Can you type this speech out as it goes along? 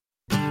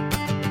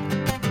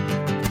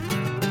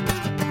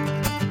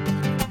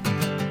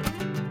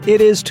It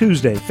is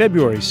Tuesday,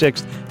 February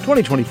 6th,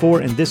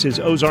 2024, and this is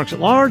Ozarks at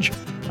Large.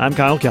 I'm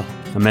Kyle Keller.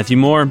 I'm Matthew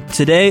Moore.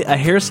 Today, a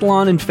hair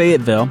salon in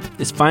Fayetteville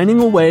is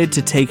finding a way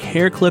to take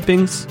hair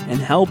clippings and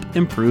help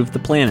improve the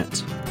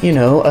planet. You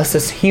know, us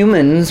as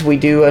humans, we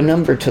do a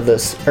number to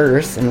this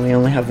earth, and we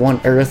only have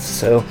one earth,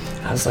 so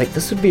I was like,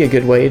 this would be a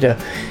good way to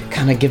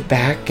kind of give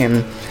back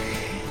and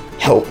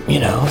help,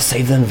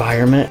 save the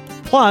environment.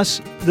 Plus,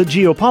 the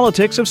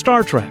geopolitics of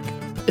Star Trek.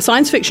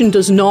 Science fiction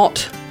does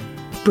not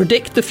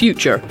predict the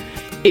future.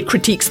 It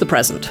critiques the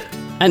present.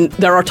 And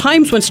there are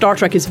times when Star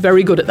Trek is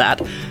very good at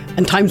that,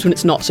 and times when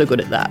it's not so good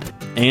at that.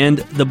 And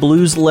the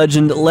blues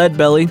legend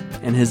Leadbelly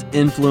and his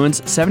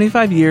influence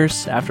 75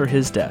 years after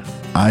his death.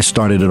 I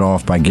started it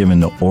off by giving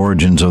the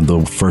origins of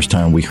the first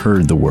time we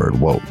heard the word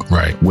woke.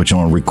 Right. Which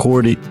on a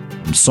recorded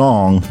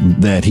song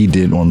that he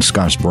did on the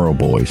Scottsboro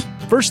Boys.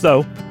 First,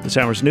 though, this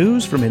hour's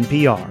news from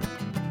NPR.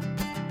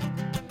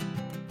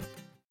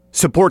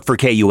 Support for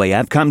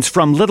KUAF comes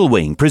from Little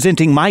Wing,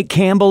 presenting Mike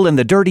Campbell and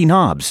the Dirty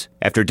Knobs.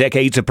 After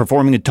decades of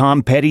performing with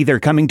Tom Petty, they're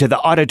coming to the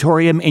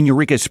Auditorium in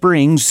Eureka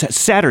Springs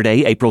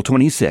Saturday, April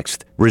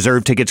 26th.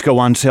 Reserve tickets go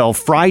on sale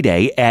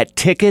Friday at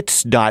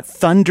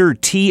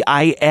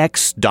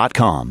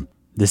tickets.thundertix.com.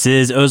 This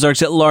is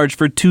Ozarks at Large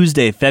for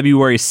Tuesday,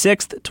 February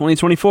 6th,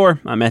 2024.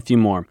 I'm Matthew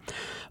Moore.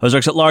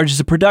 Ozarks at Large is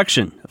a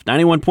production of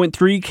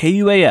 91.3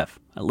 KUAF,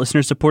 a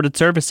listener-supported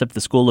service of the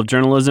School of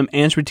Journalism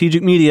and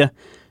Strategic Media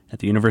at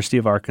the University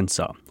of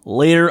Arkansas.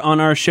 Later on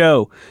our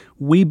show,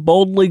 we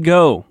boldly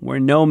go where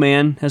no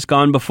man has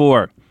gone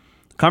before.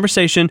 A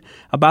conversation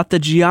about the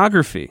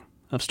geography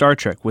of Star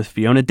Trek with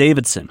Fiona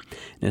Davidson,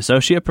 an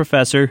associate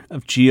professor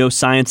of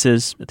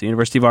geosciences at the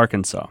University of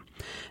Arkansas.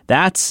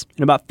 That's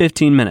in about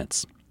 15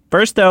 minutes.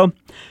 First, though,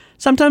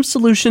 sometimes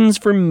solutions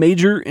for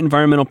major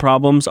environmental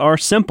problems are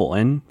simple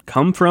and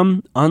come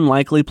from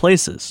unlikely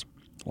places,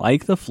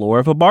 like the floor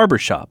of a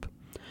barbershop.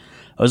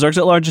 Ozarks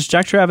at Large's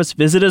Jack Travis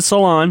visited a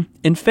salon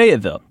in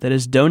Fayetteville that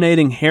is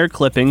donating hair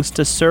clippings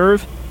to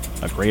serve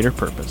a greater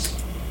purpose.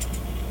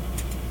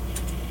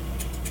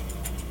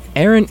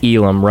 Aaron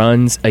Elam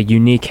runs a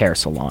unique hair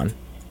salon.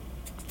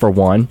 For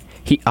one,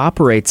 he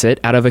operates it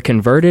out of a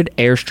converted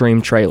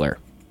Airstream trailer,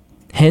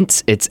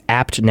 hence its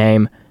apt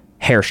name,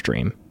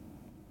 Hairstream.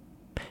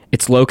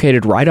 It's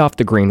located right off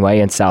the Greenway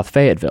in South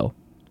Fayetteville.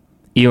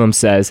 Elam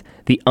says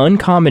the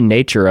uncommon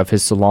nature of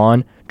his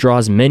salon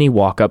draws many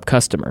walk-up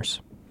customers.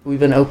 We've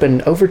been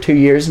open over 2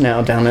 years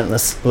now down in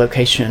this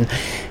location,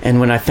 and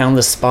when I found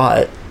the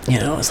spot,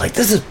 I was like,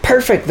 this is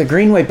perfect. The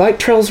Greenway bike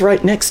trail's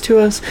right next to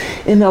us.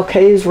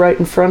 MLK's right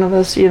in front of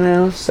us,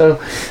 so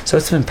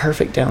it's been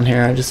perfect down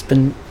here. I've just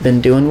been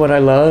doing what I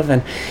love,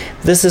 and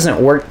this isn't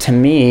work to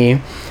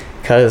me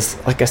because,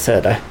 like I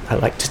said, I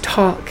like to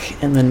talk,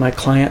 and then my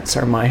clients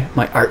are my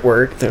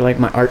artwork. They're like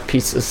my art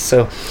pieces,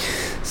 so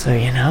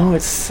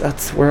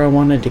that's where I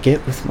wanted to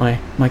get with my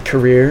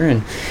career,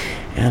 and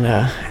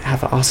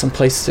have an awesome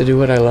place to do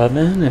what I love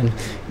in and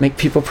make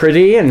people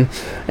pretty, and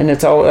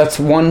that's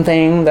one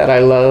thing that I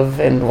love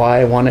and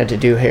why I wanted to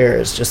do hair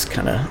is just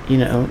kind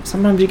of,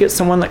 sometimes you get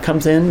someone that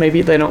comes in,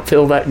 maybe they don't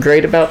feel that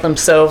great about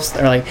themselves.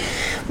 They're like,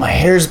 my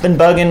hair's been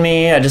bugging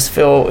me. I just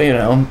feel,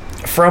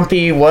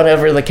 frumpy,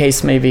 whatever the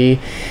case may be.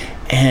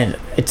 And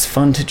it's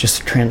fun to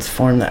just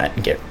transform that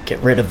and get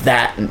rid of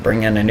that and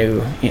bring in a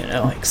new,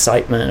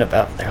 excitement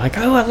about, they're like,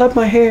 oh, I love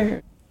my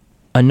hair.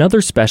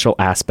 Another special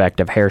aspect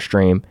of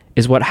Hairstream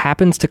is what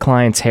happens to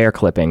clients' hair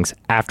clippings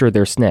after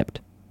they're snipped.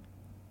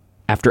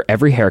 After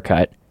every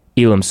haircut,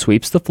 Elam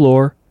sweeps the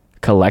floor,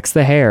 collects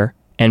the hair,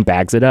 and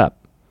bags it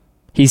up.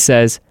 He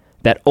says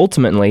that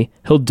ultimately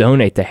he'll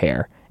donate the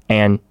hair,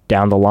 and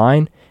down the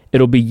line,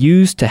 it'll be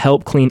used to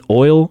help clean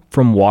oil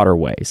from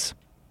waterways.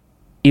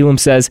 Elam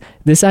says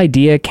this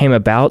idea came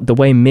about the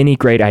way many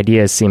great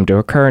ideas seem to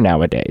occur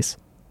nowadays,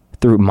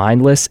 through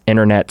mindless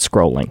internet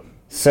scrolling.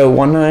 So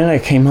one night I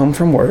came home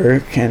from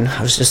work and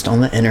I was just on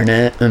the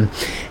internet and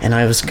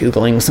I was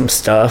Googling some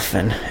stuff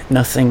and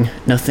nothing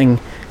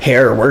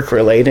hair or work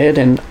related,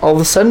 and all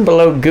of a sudden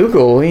below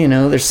Google,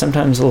 there's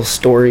sometimes little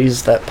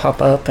stories that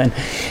pop up, and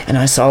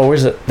I saw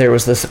there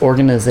was this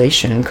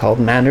organization called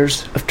Matter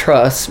of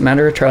Trust,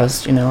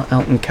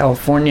 out in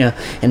California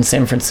in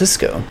San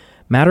Francisco.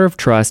 Matter of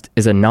Trust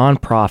is a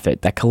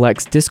nonprofit that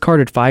collects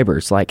discarded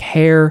fibers like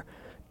hair,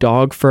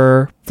 dog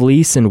fur,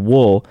 fleece, and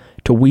wool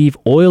to weave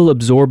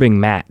oil-absorbing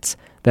mats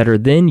that are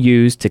then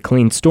used to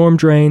clean storm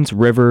drains,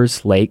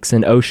 rivers, lakes,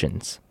 and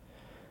oceans.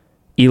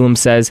 Elam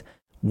says,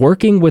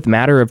 working with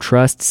Matter of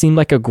Trust seemed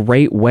like a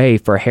great way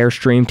for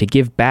Hairstream to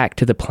give back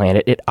to the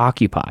planet it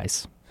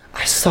occupies.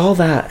 I saw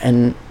that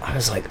and I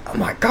was like, oh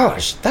my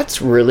gosh,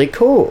 that's really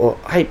cool.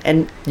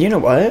 And you know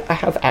what? I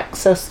have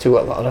access to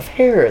a lot of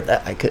hair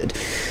that I could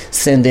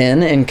send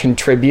in and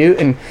contribute.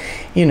 And,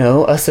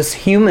 us as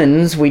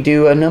humans, we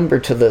do a number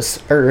to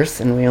this earth,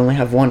 and we only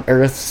have one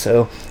earth.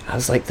 So I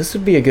was like, this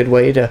would be a good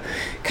way to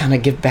kind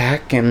of give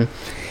back and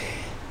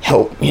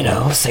help,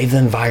 save the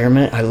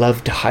environment. I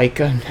love to hike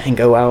and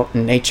go out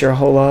in nature a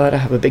whole lot. I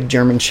have a big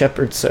German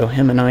Shepherd, so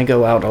him and I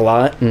go out a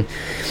lot, and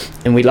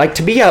we like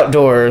to be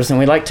outdoors, and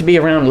we like to be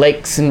around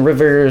lakes and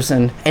rivers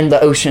and the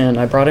ocean.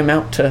 I brought him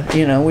out to,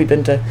 we've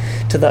been to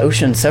the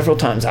ocean several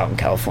times out in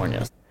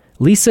California.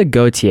 Lisa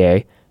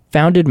Gauthier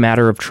founded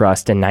Matter of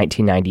Trust in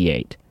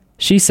 1998.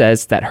 She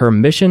says that her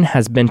mission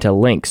has been to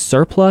link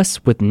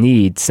surplus with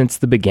need since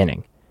the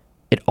beginning.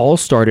 It all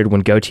started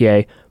when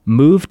Gauthier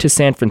moved to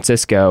San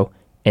Francisco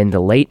in the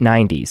late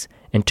 90s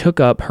and took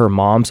up her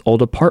mom's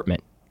old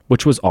apartment,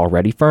 which was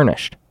already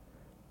furnished.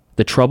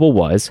 The trouble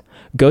was,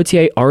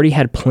 Gauthier already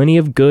had plenty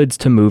of goods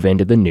to move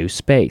into the new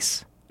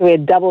space. We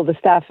had double the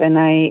stuff, and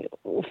I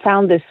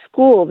found this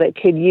school that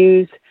could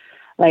use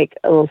like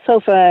a little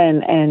sofa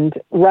and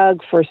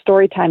rug for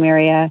story time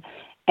area.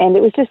 And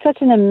it was just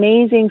such an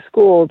amazing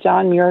school,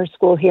 John Muir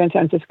School here in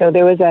San Francisco.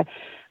 There was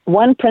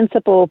one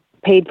principal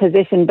paid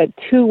position, but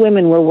 2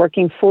 women were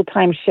working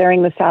full-time,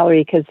 sharing the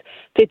salary, because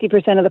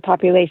 50% of the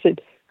population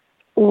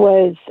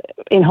was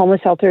in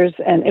homeless shelters.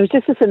 And it was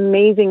just this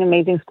amazing,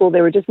 amazing school.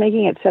 They were just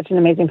making it such an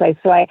amazing place.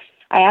 So I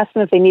asked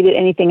them if they needed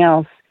anything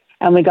else,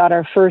 and we got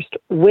our first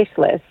wish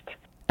list.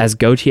 As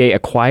Gauthier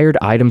acquired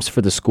items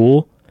for the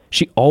school,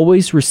 she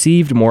always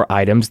received more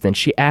items than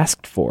she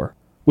asked for,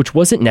 which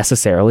wasn't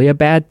necessarily a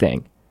bad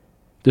thing.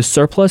 The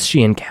surplus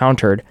she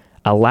encountered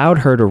allowed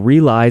her to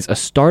realize a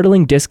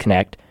startling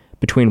disconnect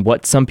between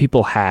what some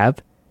people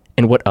have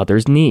and what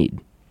others need.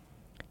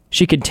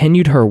 She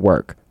continued her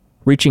work,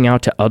 reaching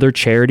out to other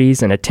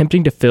charities and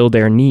attempting to fill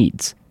their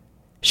needs.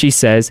 She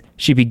says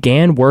she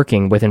began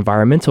working with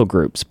environmental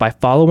groups by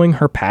following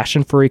her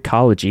passion for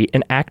ecology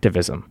and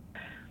activism.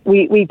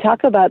 We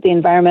talk about the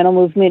environmental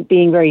movement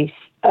being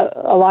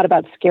a lot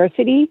about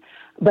scarcity,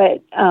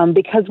 but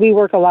because we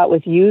work a lot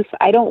with youth,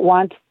 I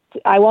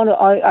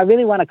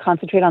really want to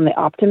concentrate on the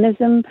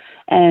optimism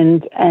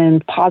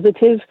and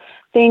positive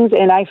things.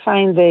 And I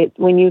find that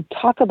when you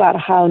talk about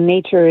how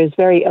nature is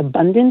very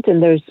abundant,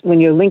 and when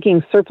you're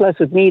linking surplus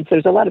with needs,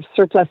 there's a lot of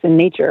surplus in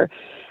nature.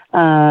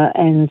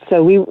 And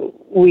so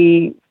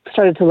we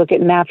started to look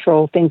at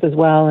natural things as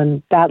well,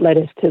 and that led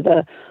us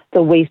to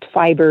the waste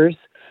fibers,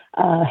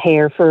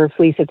 hair, fur,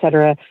 fleece,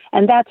 etc.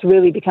 And that's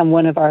really become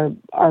one of our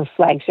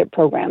flagship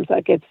programs.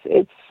 Like it's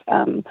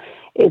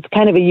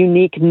kind of a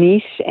unique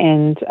niche,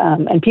 and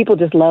people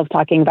just love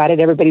talking about it.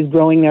 Everybody's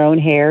growing their own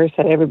hair,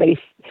 so everybody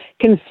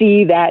can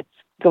see that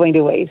going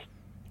to waste.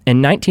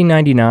 In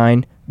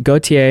 1999,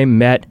 Gauthier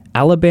met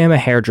Alabama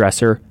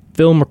hairdresser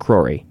Phil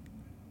McCrory.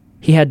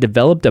 He had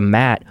developed a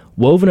mat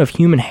woven of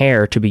human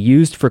hair to be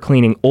used for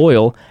cleaning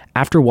oil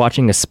after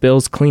watching a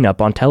spills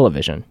cleanup on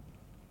television.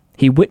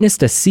 He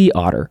witnessed a sea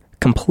otter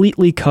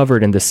completely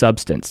covered in the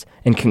substance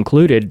and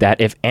concluded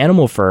that if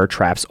animal fur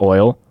traps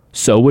oil,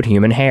 so would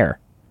human hair.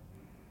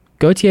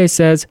 Gauthier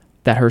says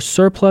that her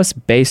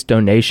surplus-based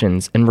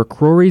donations and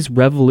McCrory's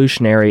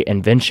revolutionary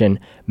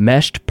invention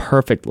meshed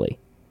perfectly.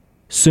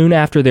 Soon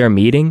after their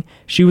meeting,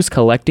 she was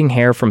collecting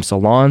hair from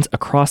salons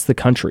across the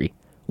country,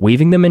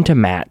 weaving them into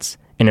mats,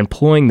 and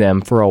employing them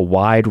for a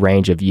wide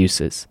range of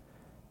uses.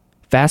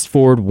 Fast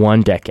forward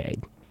 1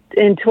 decade.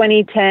 In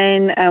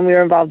 2010, we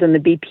were involved in the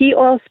BP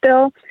oil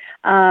spill.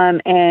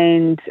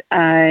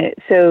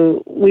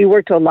 So we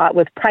worked a lot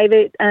with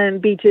private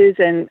beaches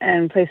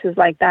and places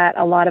like that.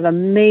 A lot of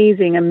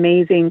amazing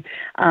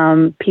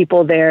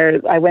people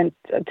there. I went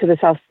to the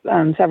South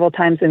several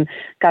times and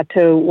got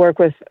to work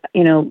with,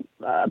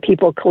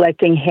 people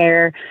collecting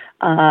hair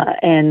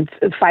and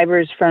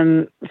fibers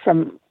from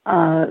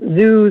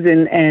zoos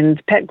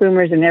and pet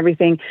groomers and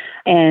everything.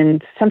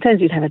 And sometimes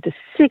you'd have up to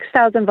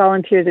 6,000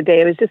 volunteers a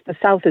day. It was just, the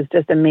South is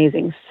just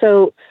amazing.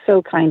 So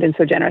kind and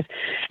so generous.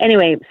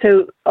 Anyway,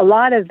 so a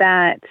lot of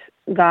that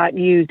got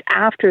used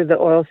after the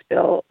oil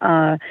spill,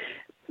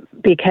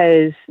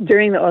 because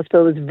during the oil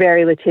spill it was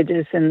very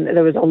litigious and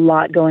there was a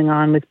lot going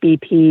on with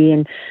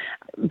BP.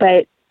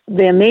 But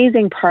the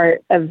amazing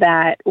part of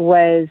that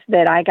was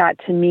that I got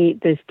to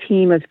meet this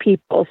team of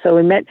people. So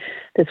we met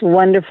this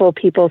wonderful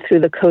people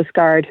through the Coast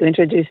Guard who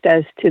introduced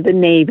us to the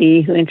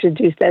Navy, who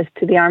introduced us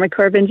to the Army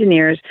Corps of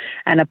Engineers,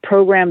 and a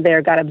program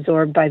there got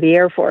absorbed by the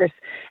Air Force.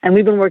 And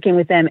we've been working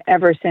with them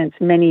ever since,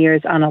 many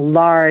years, on a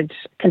large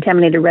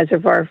contaminated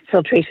reservoir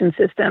filtration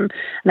system.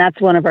 And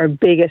that's one of our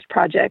biggest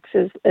projects,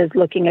 is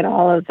looking at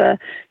all of the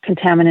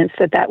contaminants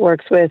that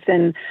works with,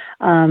 and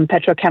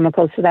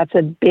petrochemicals. So that's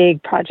a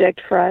big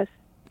project for us.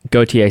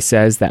 Gauthier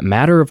says that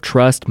Matter of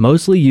Trust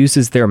mostly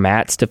uses their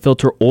mats to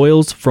filter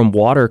oils from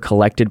water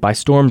collected by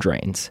storm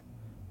drains.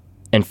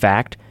 In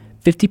fact,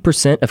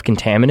 50% of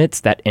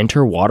contaminants that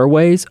enter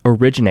waterways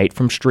originate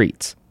from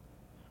streets.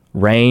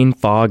 Rain,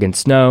 fog, and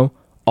snow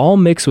all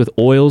mix with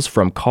oils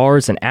from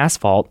cars and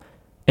asphalt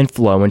and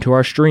flow into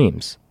our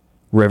streams,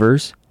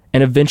 rivers,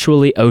 and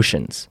eventually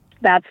oceans.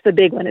 That's the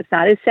big one. It's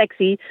not as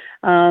sexy,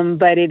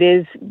 but it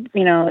is,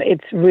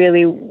 it's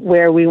really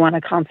where we want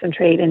to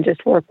concentrate and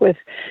just work with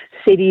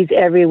cities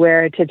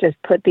everywhere to just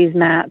put these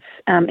mats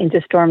into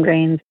storm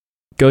drains.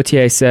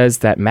 Gauthier says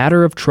that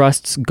Matter of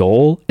Trust's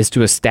goal is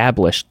to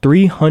establish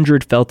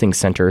 300 felting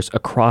centers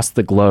across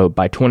the globe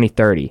by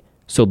 2030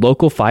 so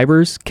local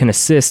fibers can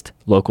assist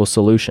local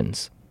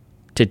solutions.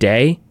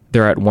 Today,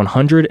 they're at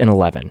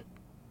 111.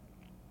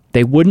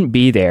 They wouldn't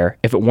be there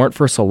if it weren't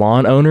for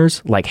salon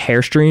owners like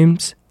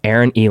Hairstream's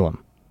Aaron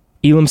Elam.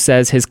 Elam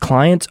says his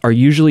clients are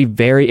usually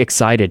very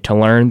excited to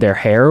learn their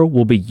hair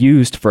will be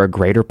used for a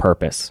greater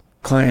purpose.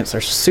 Clients are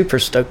super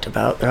stoked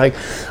about. They're like,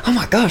 "Oh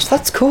my gosh,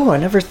 that's cool! I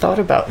never thought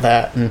about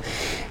that." And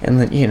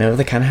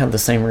they kind of have the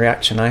same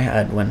reaction I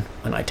had when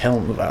I tell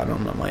them about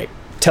them. I'm like,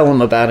 tell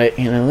them about it.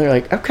 They're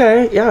like,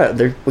 "Okay,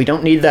 yeah, we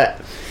don't need that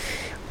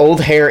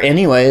old hair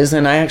anyways."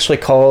 And I actually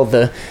call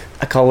it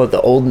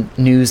the old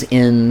news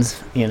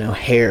ends.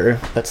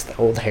 Hair. That's the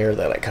old hair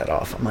that I cut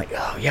off. I'm like,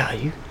 "Oh yeah,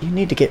 you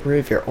need to get rid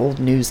of your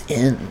old news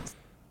ends."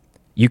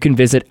 You can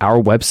visit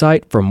our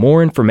website for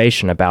more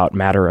information about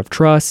Matter of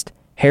Trust,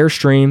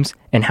 Hairstreams,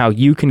 and how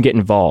you can get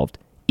involved,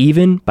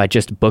 even by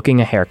just booking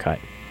a haircut.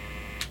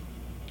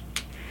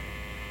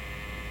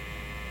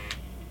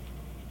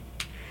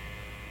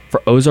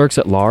 For Ozarks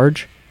at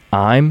Large,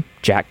 I'm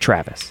Jack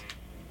Travis.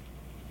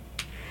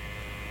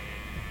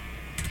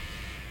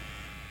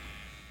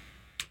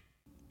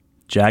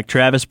 Jack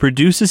Travis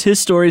produces his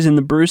stories in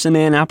the Bruce and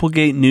Ann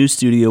Applegate News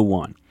Studio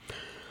 1.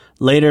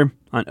 Later,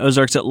 on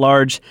Ozarks at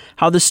Large,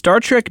 how the Star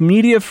Trek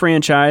media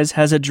franchise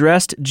has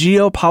addressed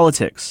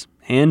geopolitics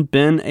and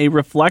been a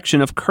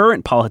reflection of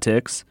current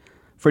politics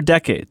for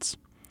decades.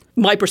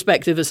 My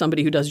perspective as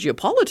somebody who does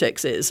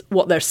geopolitics is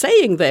what they're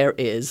saying there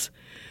is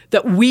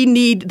that we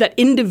need that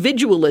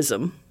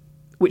individualism,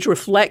 which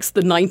reflects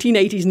the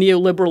 1980s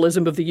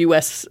neoliberalism of the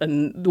US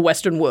and the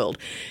Western world.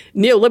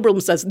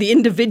 Neoliberalism says the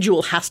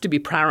individual has to be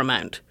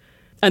paramount.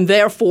 And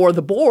therefore,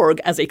 the Borg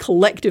as a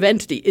collective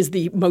entity is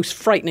the most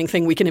frightening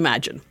thing we can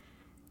imagine.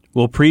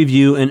 We'll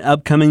preview an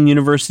upcoming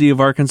University of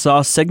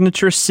Arkansas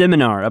signature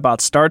seminar about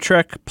Star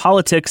Trek,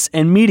 politics,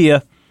 and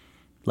media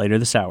later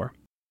this hour.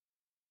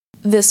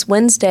 This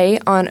Wednesday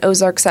on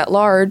Ozarks at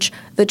Large,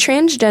 the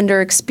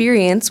transgender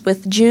experience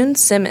with June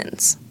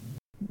Simmons.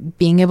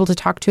 Being able to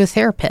talk to a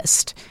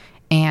therapist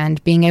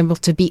and being able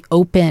to be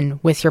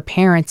open with your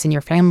parents and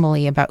your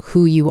family about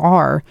who you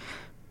are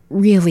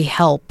really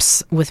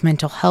helps with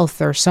mental health.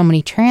 There are so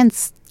many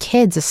trans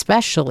kids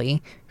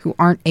especially who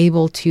aren't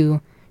able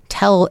to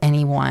tell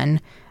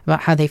anyone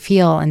about how they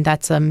feel, and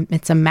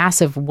it's a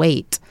massive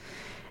weight,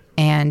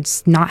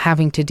 and not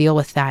having to deal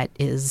with that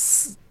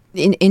is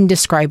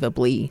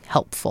indescribably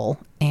helpful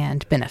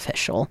and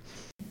beneficial.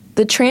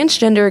 The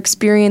Transgender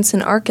Experience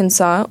in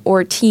Arkansas,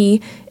 or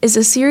T, is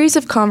a series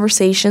of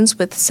conversations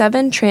with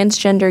 7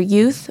 transgender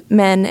youth,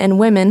 men, and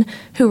women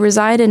who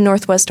reside in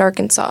Northwest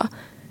Arkansas.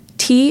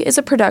 T is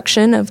a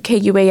production of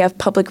KUAF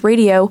Public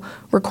Radio,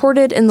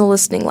 recorded in the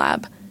Listening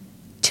Lab.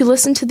 To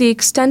listen to the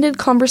extended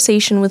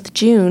conversation with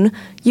June,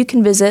 you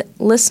can visit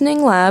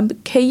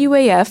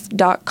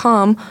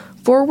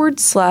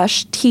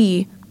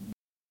listeninglabkuaf.com/T.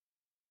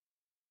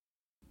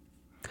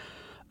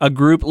 A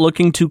group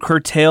looking to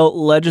curtail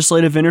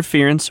legislative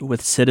interference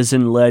with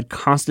citizen-led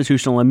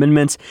constitutional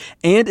amendments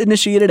and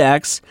initiated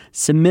acts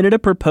submitted a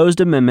proposed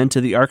amendment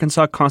to the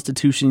Arkansas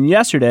Constitution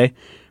yesterday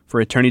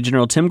for Attorney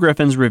General Tim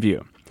Griffin's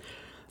review.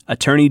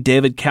 Attorney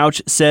David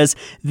Couch says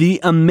the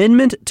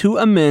amendment to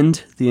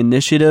amend the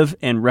initiative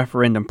and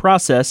referendum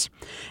process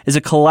is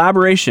a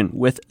collaboration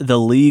with the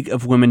League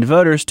of Women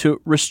Voters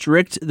to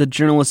restrict the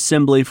General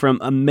Assembly from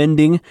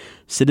amending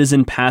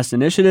citizen-passed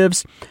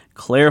initiatives,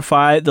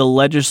 clarify the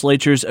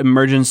legislature's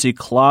emergency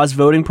clause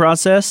voting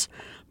process,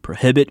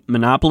 prohibit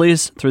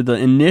monopolies through the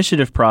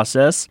initiative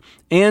process,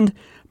 and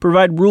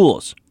provide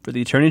rules for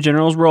the Attorney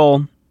General's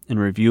role in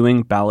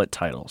reviewing ballot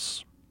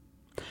titles.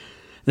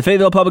 The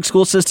Fayetteville Public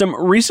School System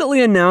recently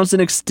announced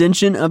an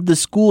extension of the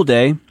school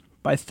day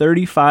by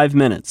 35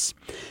 minutes.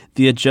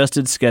 The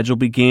adjusted schedule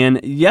began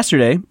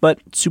yesterday, but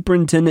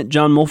Superintendent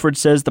John Mulford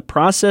says the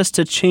process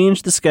to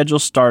change the schedule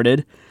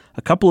started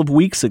a couple of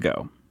weeks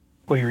ago.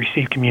 We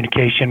received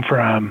communication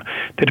from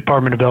the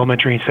Department of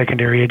Elementary and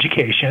Secondary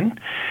Education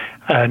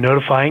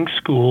notifying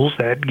schools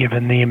that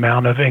given the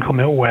amount of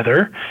inclement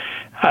weather,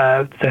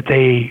 that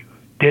they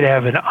did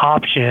have an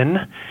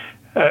option,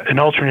 an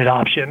alternate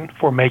option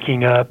for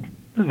making up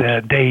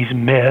the days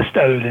missed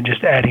other than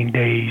just adding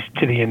days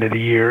to the end of the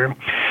year.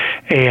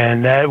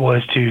 And that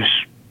was to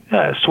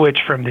switch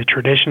from the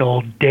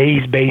traditional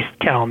days-based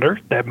calendar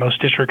that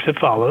most districts have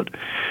followed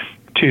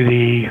to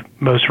the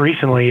most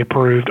recently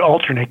approved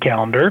alternate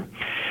calendar.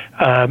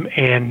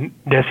 And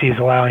DESE is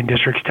allowing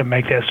districts to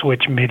make that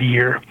switch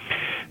mid-year.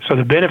 So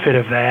the benefit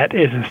of that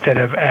is instead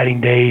of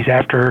adding days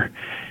after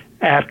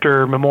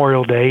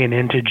Memorial Day and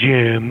into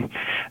June,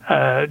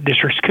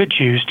 districts could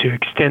choose to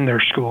extend their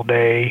school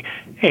day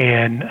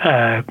and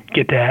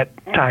get that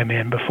time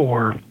in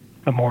before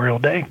Memorial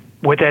Day.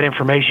 With that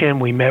information,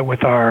 we met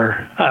with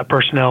our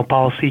Personnel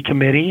Policy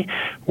Committee,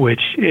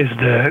 which is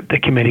the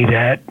committee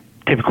that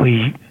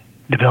typically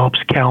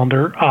develops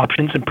calendar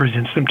options and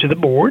presents them to the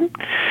board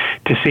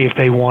to see if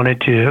they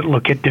wanted to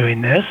look at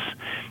doing this.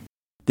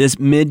 This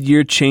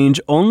mid-year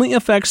change only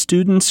affects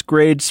students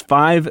grades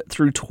 5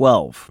 through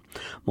 12.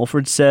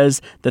 Mulford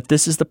says that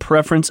this is the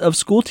preference of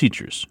school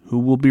teachers, who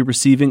will be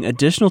receiving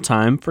additional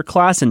time for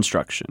class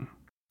instruction.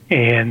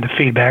 And the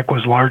feedback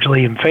was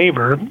largely in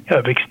favor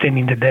of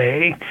extending the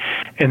day.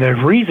 And the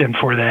reason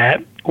for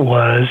that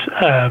was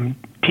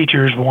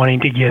teachers wanting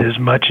to get as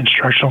much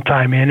instructional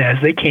time in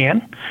as they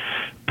can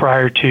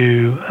prior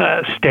to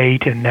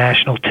state and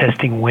national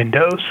testing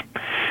windows.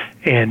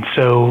 And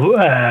so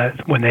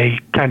when they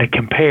kind of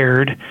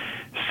compared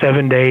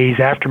 7 days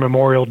after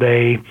Memorial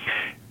Day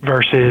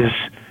versus,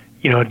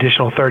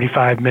 additional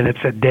 35 minutes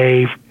a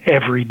day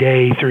every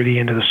day through the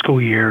end of the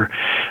school year,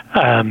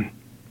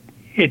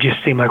 it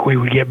just seemed like we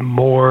would get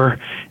more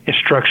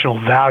instructional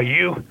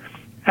value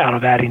out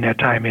of adding that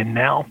time in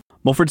now.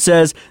 Mulford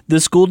says the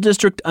school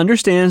district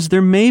understands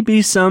there may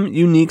be some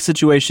unique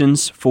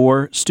situations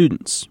for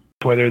students.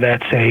 Whether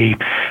that's a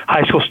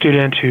high school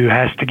student who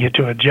has to get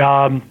to a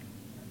job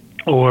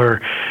or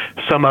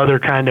some other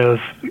kind of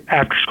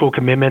after-school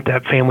commitment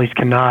that families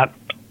cannot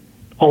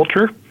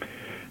alter.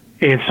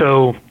 And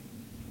so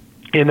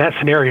in that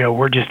scenario,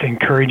 we're just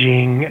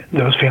encouraging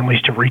those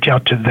families to reach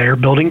out to their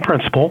building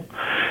principal,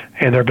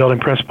 and their building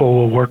principal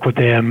will work with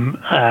them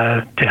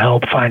to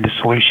help find a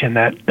solution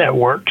that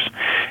works.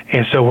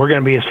 And so we're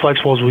going to be as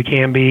flexible as we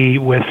can be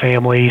with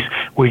families.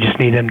 We just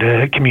need them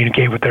to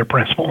communicate with their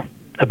principal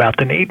about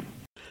the need.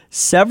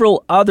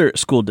 Several other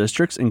school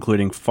districts,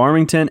 including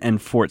Farmington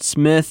and Fort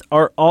Smith,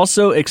 are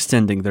also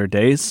extending their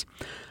days.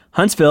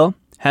 Huntsville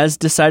has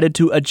decided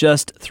to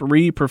adjust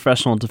 3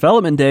 professional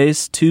development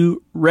days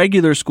to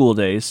regular school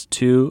days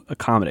to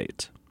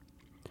accommodate.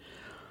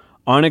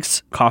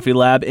 Onyx Coffee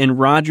Lab in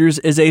Rogers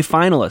is a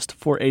finalist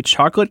for a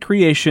chocolate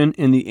creation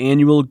in the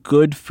annual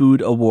Good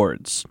Food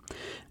Awards.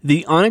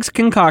 The Onyx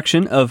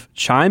concoction of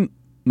chai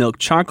milk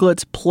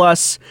chocolate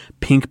plus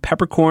pink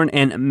peppercorn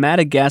and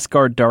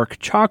Madagascar dark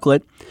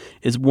chocolate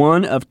is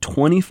one of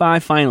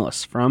 25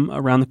 finalists from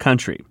around the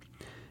country.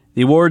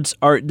 The awards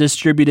are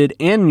distributed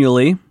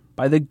annually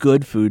by the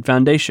Good Food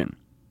Foundation.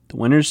 The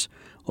winners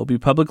will be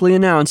publicly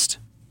announced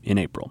in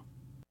April.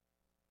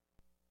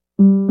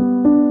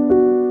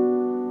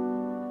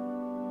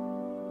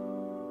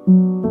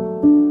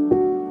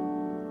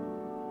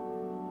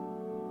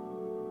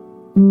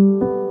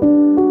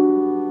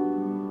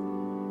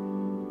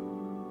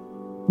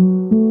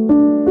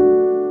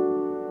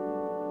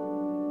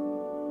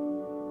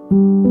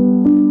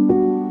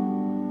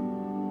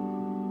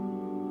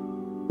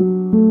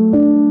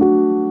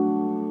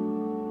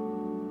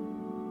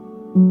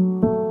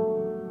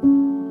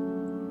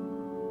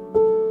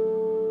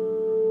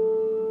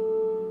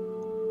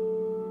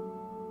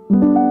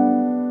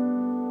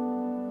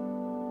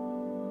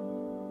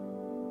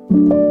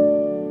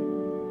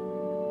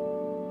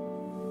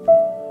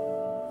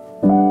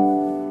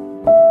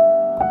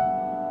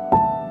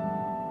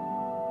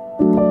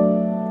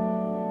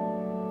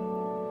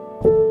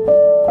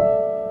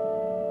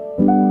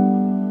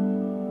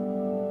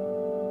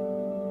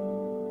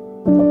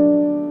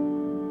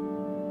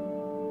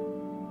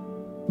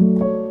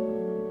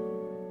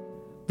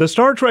 The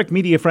Star Trek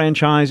media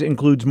franchise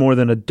includes more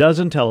than a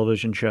dozen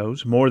television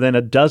shows, more than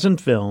a dozen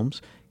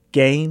films,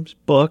 games,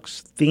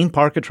 books, theme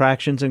park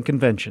attractions, and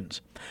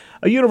conventions.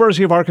 A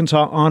University of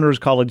Arkansas Honors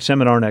College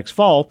seminar next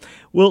fall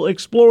will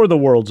explore the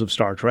worlds of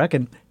Star Trek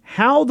and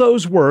how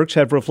those works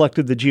have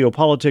reflected the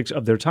geopolitics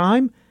of their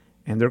time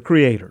and their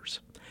creators.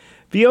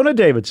 Fiona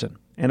Davidson,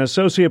 an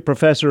associate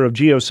professor of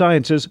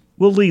geosciences,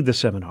 will lead the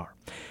seminar.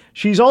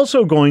 She's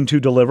also going to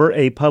deliver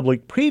a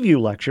public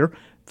preview lecture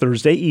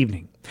Thursday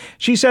evening.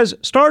 She says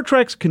Star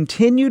Trek's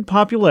continued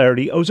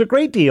popularity owes a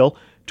great deal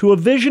to a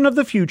vision of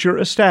the future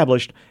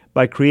established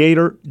by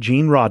creator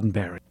Gene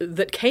Roddenberry.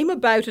 That came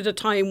about at a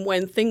time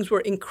when things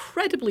were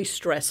incredibly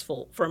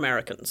stressful for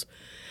Americans,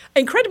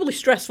 incredibly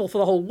stressful for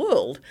the whole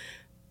world.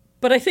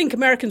 But I think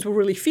Americans were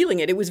really feeling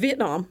it. It was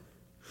Vietnam.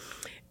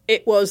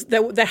 It was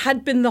there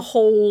had been the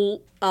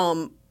whole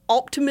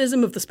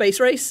optimism of the space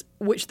race,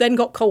 which then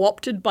got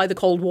co-opted by the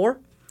Cold War.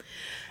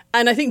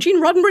 And I think Gene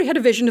Roddenberry had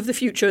a vision of the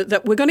future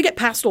that we're going to get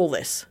past all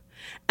this.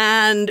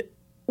 And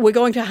we're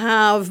going to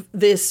have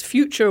this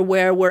future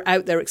where we're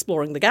out there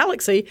exploring the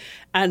galaxy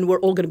and we're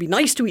all going to be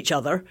nice to each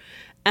other.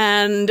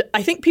 And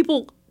I think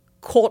people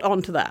caught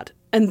on to that.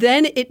 And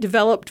then it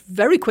developed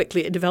very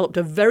quickly. It developed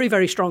a very,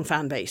 very strong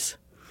fan base,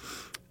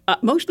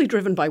 mostly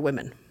driven by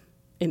women,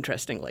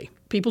 interestingly.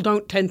 People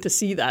don't tend to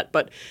see that,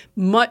 but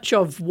much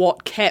of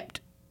what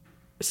kept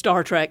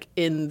Star Trek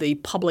in the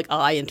public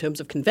eye in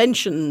terms of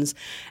conventions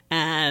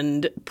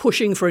and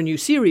pushing for a new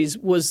series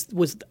was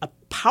a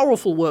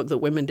powerful work that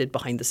women did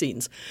behind the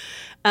scenes.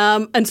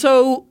 And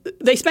so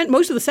they spent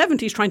most of the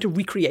 70s trying to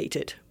recreate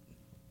it.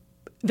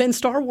 Then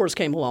Star Wars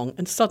came along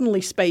and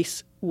suddenly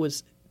space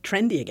was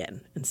trendy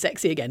again and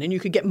sexy again and you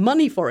could get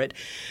money for it.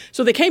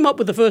 So they came up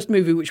with the first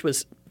movie, which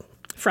was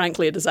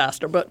frankly a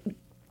disaster, but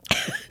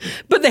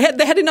they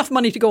had enough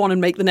money to go on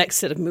and make the next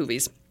set of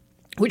movies.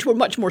 which were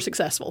much more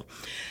successful.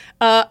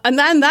 And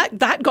then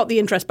that got the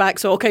interest back.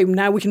 So, okay,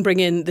 now we can bring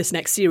in this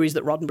next series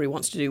that Roddenberry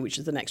wants to do, which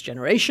is The Next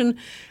Generation.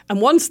 And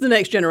once The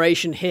Next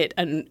Generation hit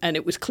and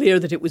it was clear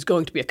that it was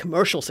going to be a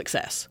commercial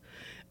success,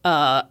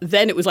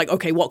 then it was like,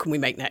 okay, what can we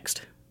make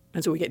next?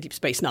 And so we get Deep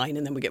Space Nine,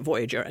 and then we get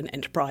Voyager and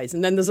Enterprise.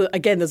 And then there's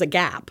a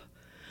gap,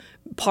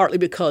 partly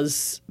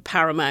because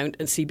Paramount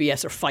and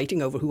CBS are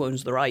fighting over who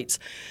owns the rights.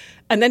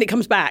 And then it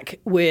comes back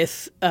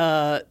with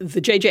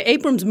the J.J.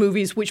 Abrams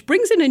movies, which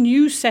brings in a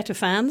new set of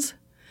fans.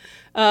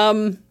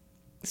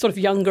 Sort of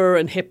younger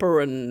and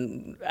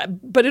hipper,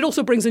 but it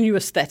also brings a new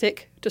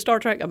aesthetic to Star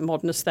Trek, a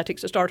modern aesthetic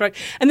to Star Trek,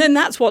 and then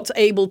that's what's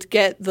able to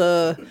get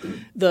the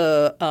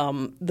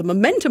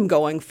momentum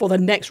going for the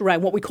next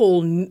round, what we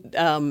call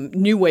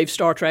New Wave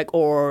Star Trek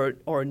or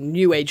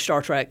New Age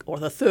Star Trek or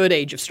the Third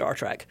Age of Star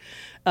Trek,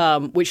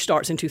 which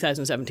starts in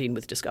 2017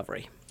 with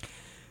Discovery.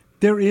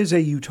 There is a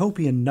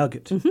utopian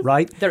nugget,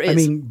 right? There is. I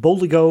mean,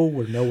 boldly go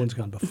where no one's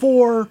gone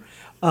before,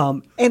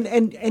 and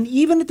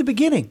even at the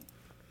beginning.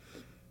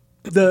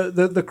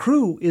 The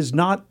crew does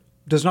not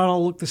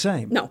all look the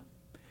same. No.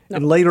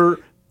 And later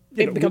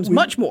it becomes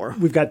much more.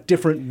 We've got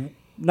different,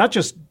 not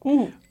just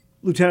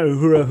Lieutenant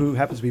Uhura, who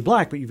happens to be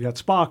black, but you've got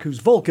Spock, who's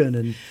Vulcan,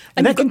 and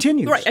that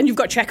continues. Right, and you've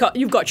got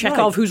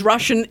Chekhov, who's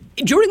Russian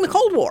during the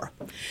Cold War.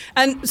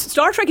 And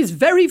Star Trek is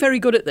very, very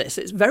good at this.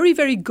 It's very,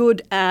 very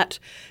good at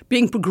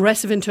being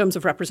progressive in terms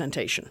of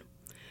representation.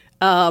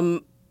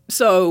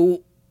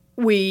 So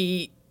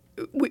we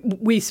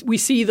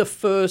see the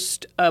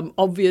first,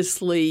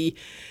 obviously,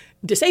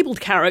 disabled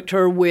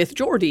character with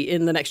Geordi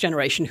in The Next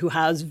Generation, who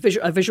has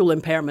a visual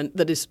impairment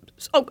that is,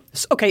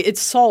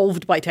 it's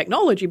solved by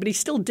technology, but he's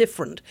still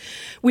different.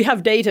 We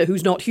have Data,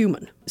 who's not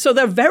human. So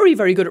they're very,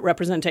 very good at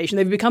representation.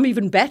 They've become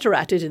even better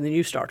at it in the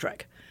new Star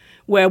Trek,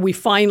 where we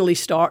finally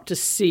start to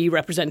see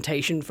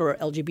representation for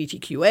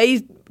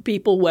LGBTQA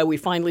people, where we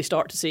finally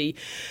start to see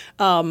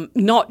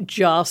not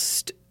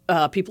just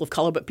people of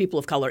color, but people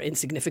of color in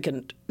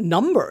significant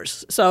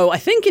numbers. So I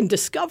think in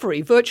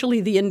Discovery,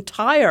 virtually the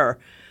entire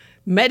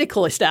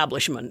medical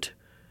establishment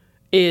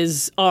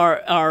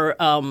are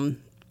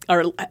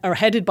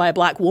headed by a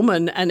black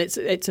woman, and it's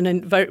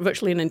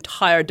virtually an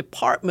entire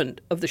department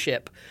of the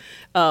ship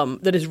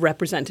that is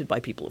represented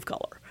by people of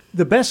color.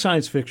 The best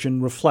science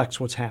fiction reflects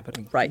what's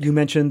happening. Right. You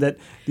mentioned that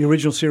the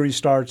original series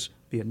starts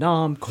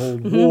Vietnam,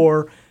 Cold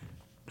War,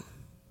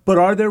 but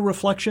are there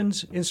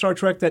reflections in Star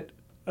Trek that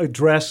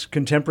address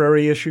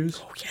contemporary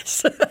issues? Oh,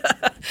 yes.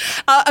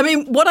 I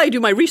mean, what I do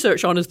my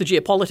research on is the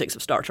geopolitics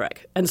of Star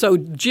Trek. And so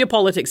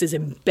geopolitics is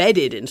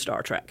embedded in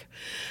Star Trek.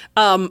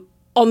 On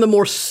the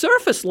more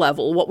surface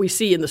level, what we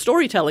see in the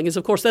storytelling is,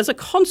 of course, there's a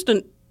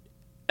constant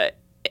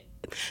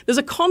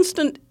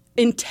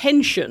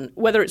intention,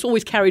 whether it's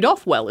always carried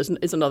off well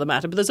is another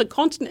matter, but there's a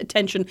constant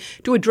attention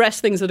to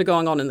address things that are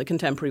going on in the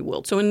contemporary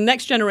world. So in the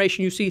Next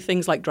Generation, you see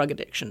things like drug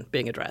addiction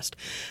being addressed.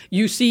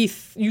 You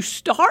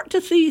start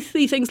to see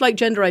things like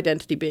gender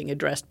identity being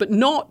addressed, but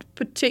not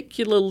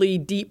particularly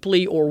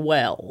deeply or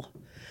well.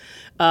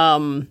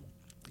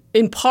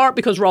 In part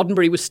because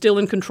Roddenberry was still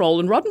in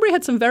control, and Roddenberry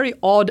had some very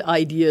odd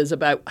ideas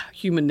about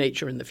human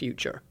nature in the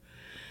future,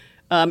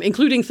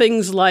 including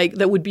things like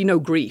there would be no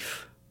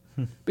grief.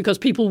 Because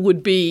people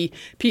would be,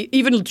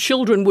 even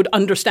children would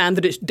understand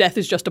that death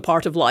is just a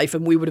part of life,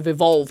 and we would have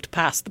evolved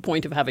past the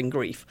point of having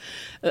grief.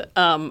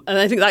 And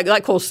I think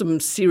that caused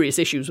some serious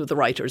issues with the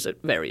writers at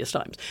various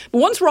times. But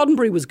once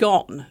Roddenberry was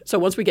gone, so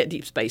once we get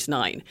Deep Space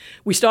Nine,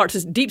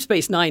 Deep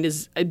Space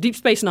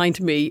Nine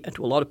to me and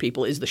to a lot of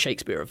people is the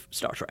Shakespeare of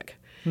Star Trek.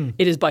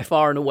 It is by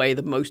far and away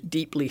the most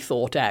deeply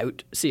thought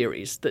out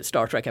series that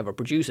Star Trek ever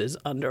produces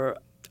under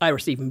Ira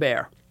Steven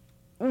Behr.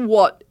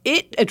 What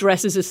it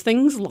addresses is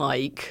things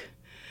like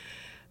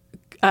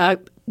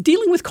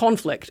dealing with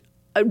conflict.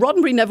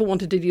 Roddenberry never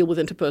wanted to deal with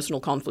interpersonal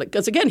conflict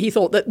because, again, he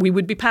thought that we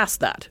would be past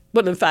that.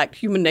 But in fact,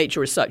 human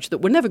nature is such that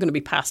we're never going to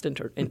be past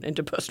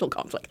interpersonal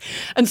conflict.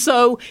 And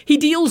so he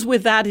deals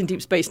with that in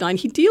Deep Space Nine.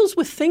 He deals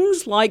with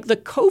things like the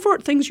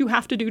covert things you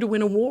have to do to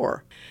win a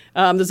war.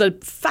 There's a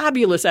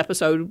fabulous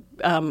episode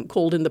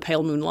called In the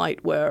Pale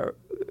Moonlight where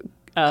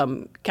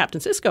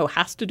Captain Sisko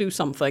has to do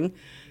something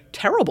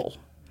terrible.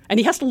 And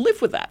he has to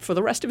live with that for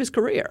the rest of his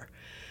career.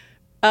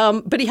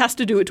 But he has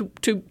to do it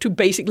to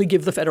basically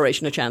give the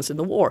Federation a chance in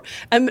the war.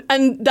 And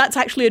that's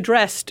actually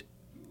addressed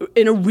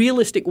in a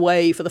realistic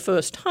way for the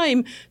first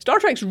time. Star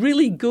Trek's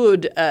really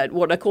good at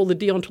what I call the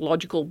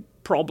deontological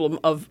problem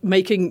of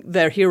making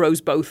their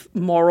heroes both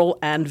moral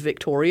and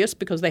victorious,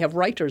 because they have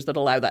writers that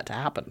allow that to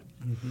happen.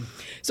 Mm-hmm.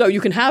 So you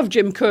can have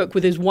Jim Kirk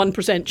with his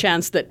 1%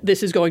 chance that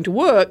this is going to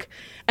work,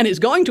 and it's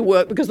going to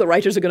work because the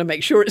writers are going to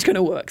make sure it's going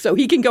to work. So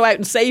he can go out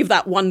and save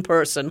that one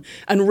person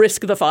and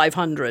risk the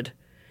 500,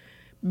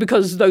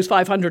 because those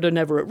 500 are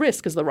never at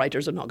risk because the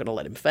writers are not going to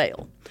let him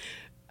fail.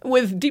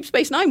 With Deep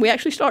Space Nine, we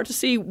actually start to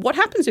see what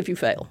happens if you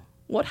fail.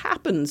 What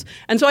happens?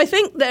 And so I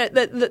think that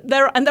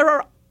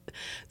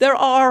there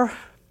are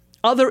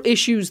other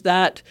issues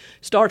that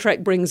Star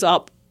Trek brings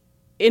up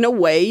in a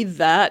way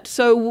that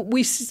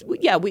we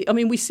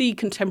see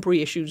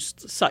contemporary issues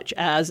such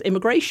as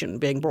immigration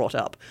being brought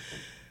up.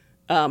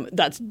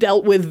 That's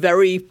dealt with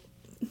very,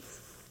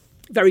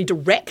 very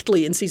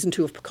directly in season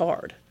 2 of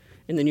Picard,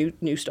 in the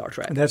new Star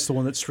Trek. And that's the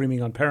one that's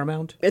streaming on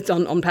Paramount? It's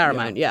on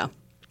Paramount, yeah.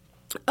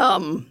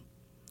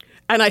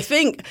 And I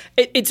think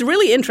it's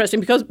really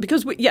interesting because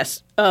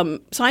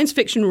science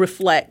fiction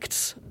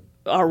reflects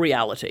our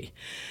reality.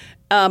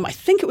 I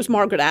think it was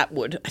Margaret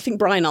Atwood. I think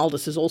Brian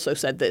Aldiss has also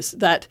said this,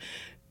 that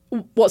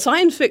what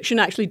science fiction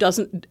actually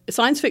doesn't –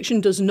 science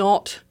fiction does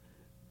not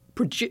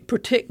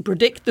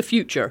predict the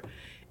future.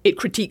 It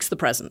critiques the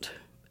present.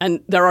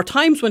 And there are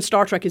times when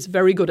Star Trek is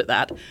very good at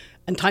that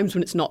and times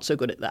when it's not so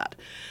good at that.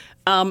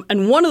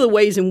 And one of the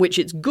ways in which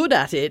it's good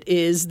at it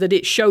is that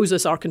it shows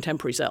us our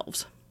contemporary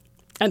selves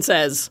and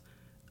says –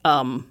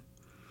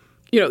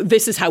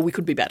 this is how we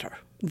could be better.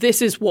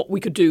 This is what we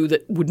could do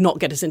that would not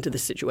get us into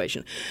this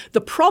situation. The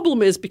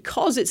problem is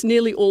because it's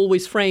nearly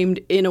always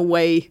framed in a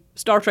way,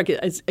 Star Trek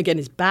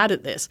is bad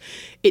at this.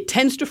 It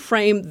tends to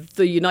frame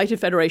the United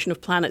Federation of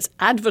Planets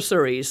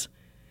adversaries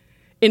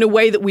in a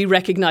way that we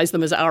recognize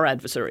them as our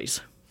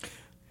adversaries.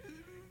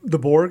 The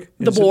Borg?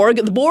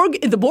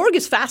 The Borg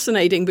is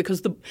fascinating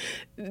because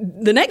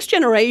the Next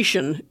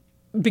Generation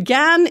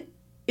began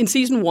in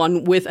season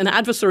 1 with an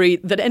adversary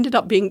that ended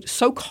up being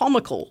so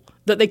comical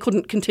that they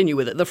couldn't continue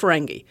with it, the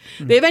Ferengi.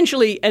 They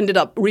eventually ended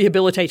up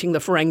rehabilitating the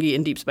Ferengi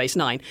in Deep Space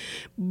Nine.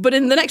 But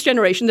in the Next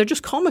Generation, they're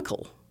just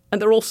comical.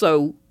 And there are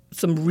also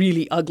some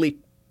really ugly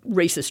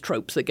racist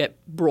tropes that get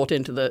brought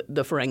into the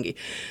Ferengi.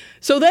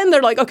 So then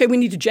they're like, okay, we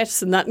need to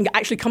jettison that and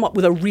actually come up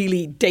with a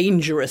really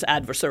dangerous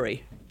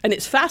adversary. And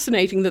it's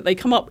fascinating that they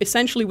come up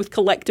essentially with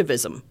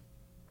collectivism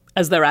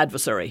as their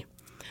adversary.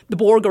 The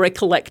Borg are a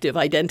collective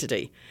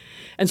identity.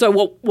 And so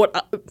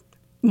what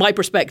my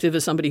perspective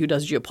as somebody who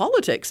does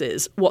geopolitics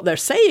is, what they're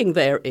saying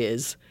there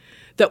is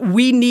that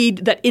we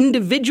need that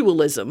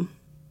individualism,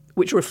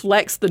 which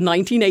reflects the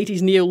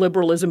 1980s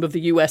neoliberalism of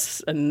the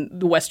US and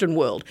the Western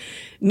world.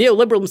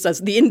 Neoliberalism says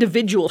the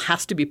individual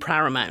has to be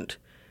paramount.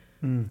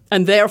 And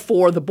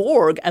therefore the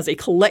Borg as a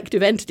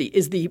collective entity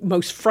is the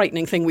most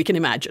frightening thing we can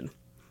imagine.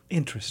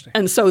 Interesting.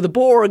 And so the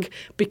Borg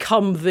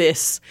become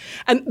this.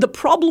 And the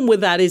problem with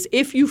that is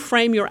if you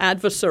frame your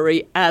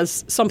adversary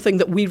as something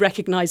that we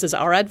recognize as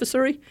our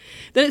adversary,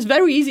 then it's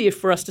very easy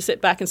for us to sit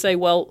back and say,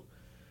 well,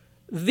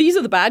 these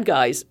are the bad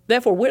guys,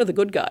 therefore we're the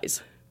good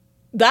guys.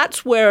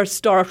 That's where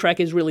Star Trek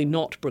is really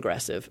not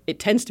progressive. It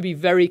tends to be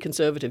very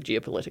conservative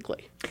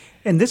geopolitically.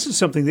 And this is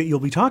something that you'll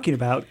be talking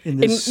about in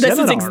this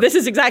seminar. This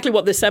is exactly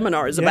what this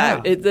seminar is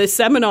about. This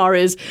seminar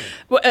is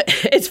 –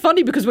 it's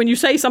funny because when you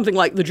say something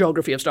like the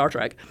geography of Star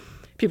Trek,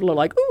 people are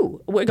like,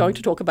 ooh, we're going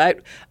to talk about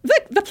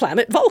the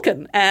planet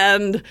Vulcan.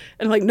 And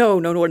I'm like, no,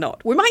 we're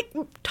not. We might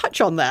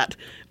touch on that.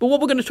 But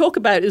what we're going to talk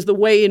about is the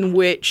way in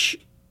which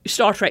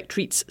Star Trek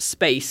treats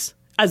space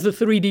as the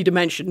 3D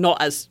dimension,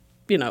 not as –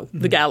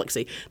 the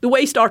galaxy, the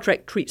way Star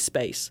Trek treats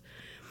space.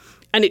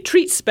 And it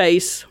treats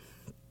space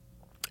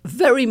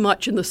very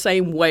much in the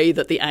same way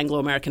that the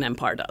Anglo-American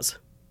Empire does,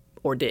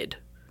 or did,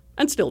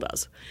 and still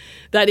does.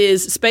 That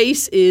is,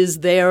 space is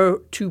there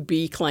to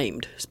be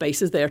claimed.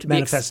 Space is there to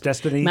manifest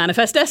destiny.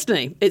 Manifest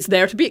destiny. It's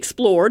there to be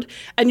explored.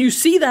 And you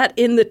see that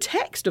in the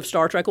text of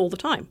Star Trek all the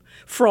time,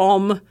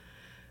 from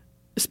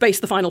Space,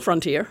 the Final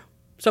Frontier.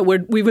 So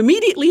we've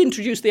immediately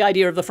introduced the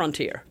idea of the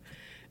frontier.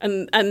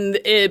 And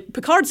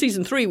Picard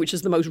Season 3, which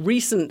is the most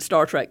recent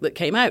Star Trek that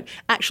came out,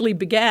 actually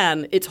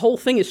began, its whole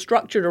thing is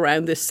structured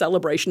around this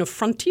celebration of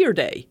Frontier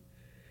Day.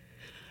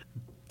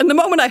 And the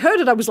moment I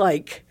heard it, I was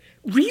like,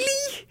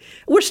 really?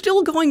 We're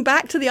still going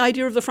back to the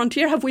idea of the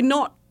frontier? Have we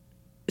not,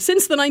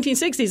 since the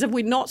 1960s, have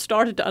we not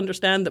started to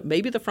understand that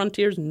maybe the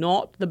frontier is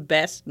not the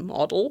best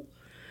model?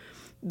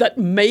 That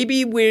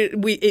maybe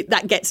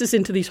that gets us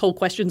into these whole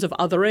questions of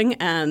othering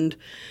and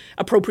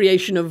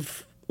appropriation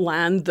of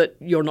land that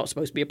you're not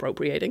supposed to be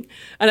appropriating.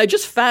 And I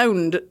just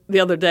found the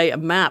other day a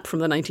map from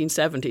the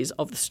 1970s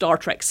of the Star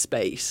Trek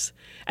space.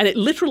 And it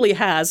literally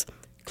has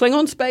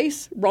Klingon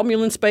space,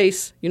 Romulan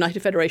space, United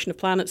Federation of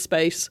Planets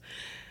space.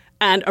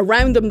 And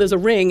around them there's a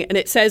ring and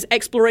it says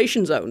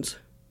exploration zones.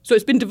 So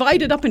it's been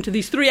divided up into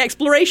these 3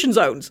 exploration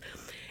zones.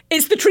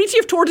 It's the Treaty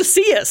of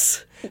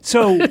Tordesillas.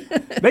 So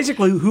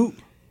basically who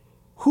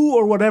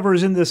or whatever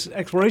is in this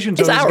exploration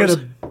zone is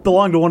going to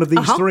belong to one of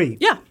these 3.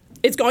 Yeah.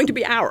 It's going to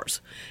be ours.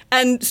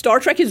 And Star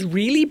Trek is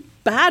really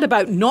bad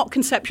about not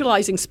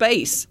conceptualizing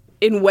space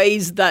in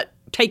ways that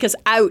take us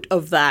out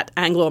of that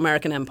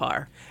Anglo-American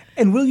empire.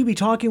 And will you be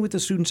talking with the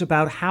students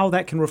about how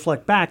that can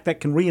reflect back, that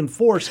can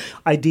reinforce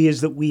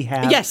ideas that we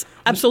have? Yes,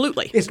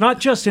 absolutely. It's not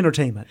just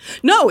entertainment.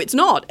 No, it's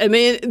not. I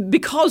mean,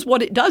 because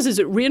what it does is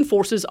it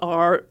reinforces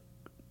our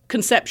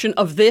conception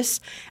of this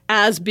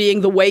as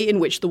being the way in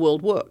which the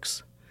world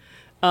works.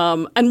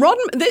 And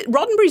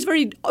Roddenberry is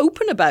very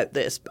open about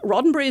this.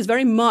 Roddenberry is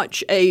very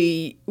much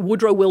a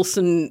Woodrow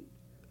Wilson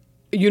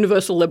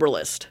universal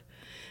liberalist.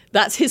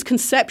 That's his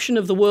conception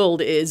of the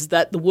world, is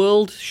that the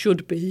world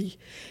should be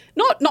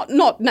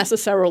not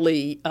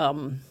necessarily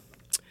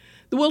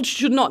the world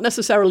should not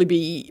necessarily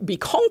be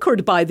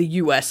conquered by the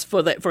U.S.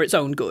 for its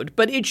own good,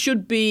 but it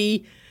should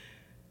be.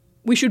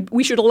 We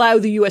should allow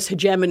the U.S.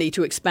 hegemony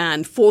to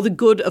expand for the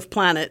good of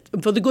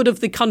for the good of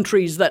the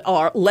countries that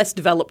are less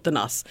developed than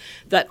us,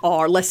 that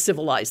are less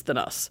civilized than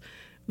us.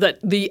 That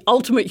the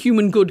ultimate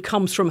human good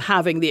comes from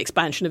having the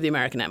expansion of the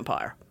American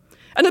empire.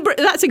 And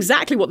that's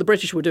exactly what the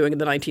British were doing in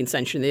the 19th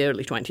century and the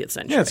early 20th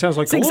century. Yeah, it sounds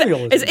like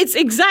colonialism. It's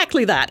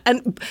exactly that.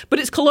 But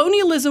it's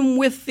colonialism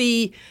with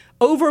the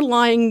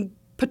overlying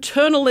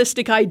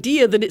paternalistic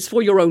idea that it's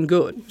for your own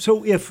good.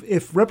 So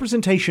if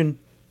representation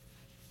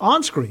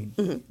on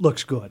screen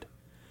looks good,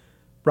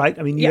 right?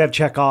 I mean, you have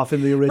Chekhov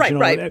in the original.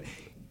 Right.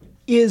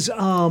 Is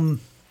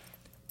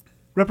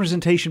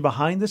representation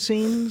behind the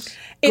scenes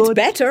good? It's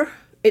better.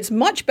 It's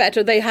much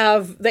better. They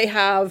have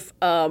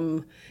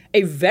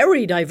a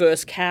very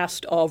diverse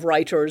cast of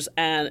writers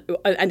and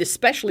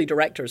especially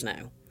directors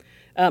now.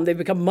 They've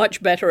become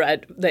much better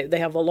at. They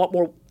have a lot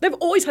more. They've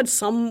always had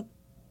some.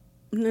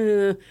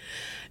 No,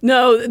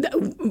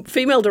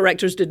 female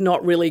directors did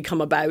not really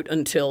come about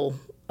until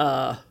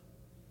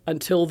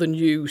the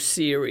new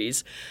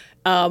series.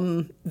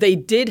 They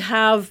did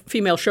have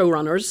female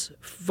showrunners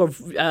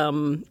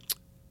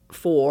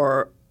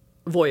for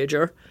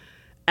Voyager,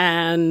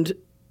 and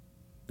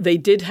they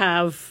did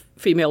have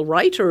female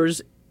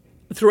writers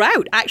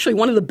throughout. Actually,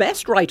 one of the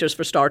best writers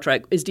for Star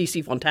Trek is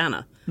D.C.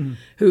 Fontana,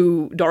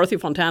 who Dorothy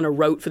Fontana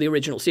wrote for the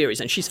original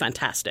series, and she's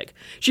fantastic.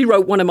 She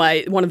wrote one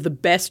of the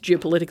best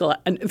geopolitical.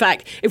 And in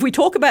fact, if we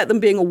talk about them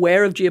being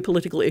aware of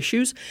geopolitical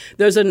issues,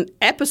 there's an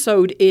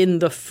episode in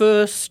the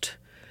first.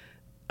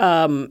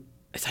 I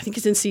think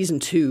it's in season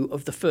 2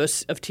 of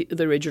the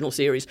original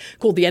series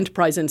called "The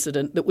Enterprise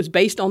Incident" that was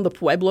based on the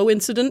Pueblo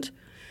incident.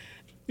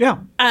 Yeah,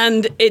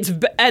 and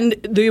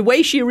the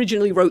way she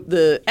originally wrote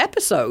the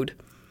episode,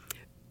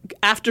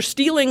 after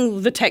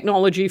stealing the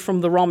technology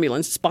from the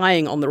Romulans,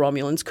 spying on the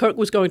Romulans, Kirk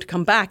was going to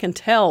come back and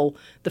tell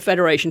the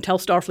Federation, tell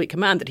Starfleet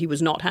Command that he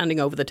was not handing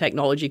over the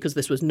technology because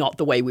this was not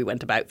the way we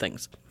went about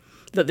things,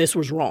 that this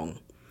was wrong.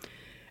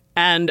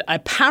 And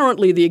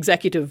apparently the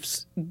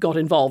executives got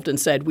involved and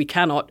said, we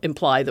cannot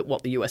imply that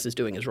what the U.S. is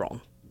doing is wrong.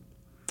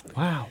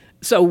 Wow.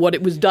 So what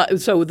it was done,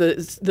 so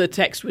the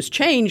text was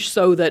changed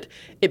so that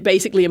it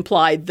basically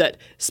implied that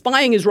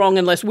spying is wrong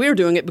unless we're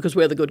doing it because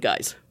we're the good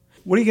guys.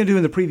 What are you going to do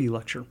in the preview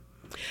lecture?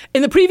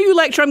 In the preview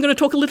lecture, I'm going to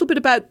talk a little bit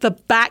about the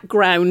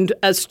background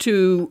as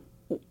to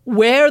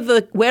where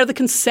the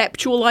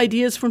conceptual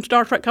ideas from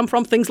Star Trek come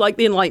from, things like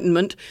the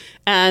Enlightenment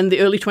and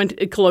the early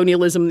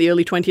colonialism, the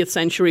early 20th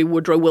century,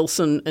 Woodrow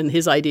Wilson and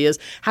his ideas,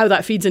 how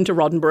that feeds into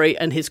Roddenberry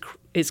and his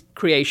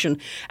creation,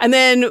 and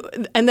then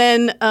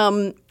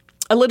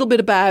a little bit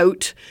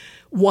about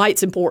why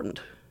it's important.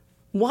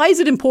 Why is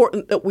it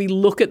important that we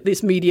look at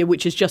this media,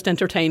 which is just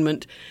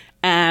entertainment,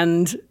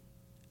 and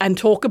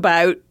talk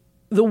about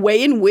the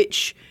way in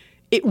which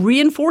it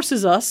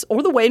reinforces us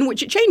or the way in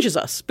which it changes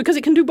us, because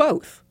it can do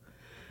both.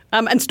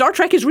 And Star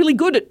Trek is really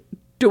good at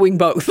doing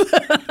both.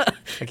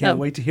 I can't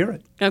wait to hear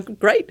it.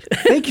 Great.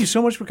 Thank you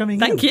so much for coming in.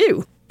 Thank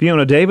you.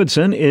 Fiona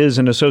Davidson is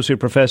an associate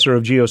professor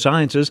of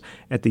geosciences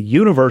at the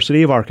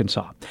University of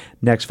Arkansas.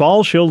 Next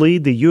fall, she'll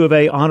lead the U of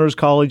A Honors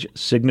College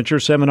signature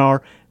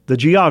seminar, The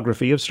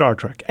Geography of Star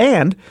Trek.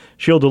 And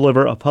she'll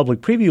deliver a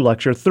public preview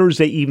lecture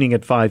Thursday evening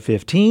at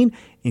 5:15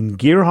 in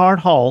Gearhart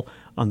Hall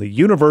on the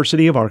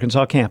University of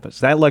Arkansas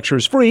campus. That lecture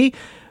is free,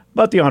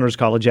 but the Honors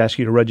College asks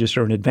you to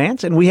register in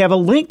advance, and we have a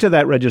link to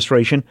that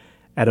registration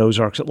at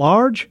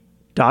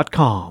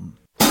ozarksatlarge.com.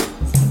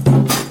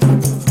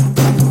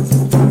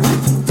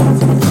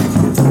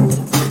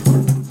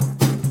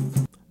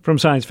 From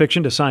science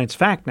fiction to science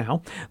fact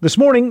now. This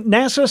morning,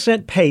 NASA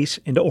sent PACE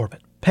into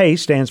orbit.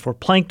 PACE stands for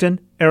Plankton,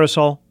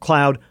 Aerosol,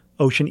 Cloud,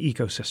 Ocean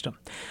Ecosystem.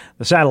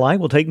 The satellite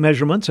will take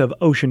measurements of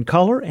ocean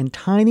color and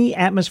tiny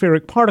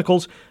atmospheric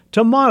particles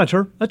to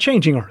monitor a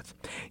changing Earth.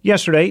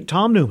 Yesterday,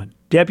 Tom Newman,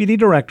 Deputy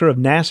Director of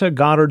NASA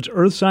Goddard's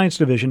Earth Science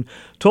Division,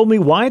 told me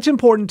why it's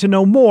important to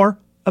know more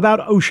about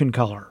ocean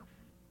color.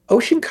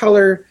 Ocean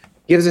color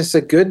gives us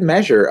a good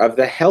measure of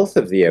the health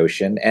of the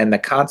ocean and the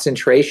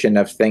concentration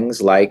of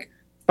things like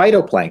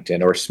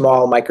phytoplankton or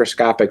small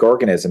microscopic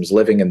organisms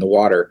living in the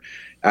water.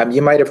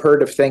 You might have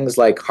heard of things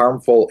like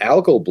harmful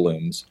algal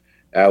blooms,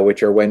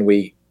 which are when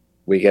we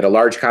get a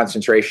large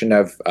concentration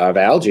of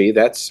algae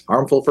that's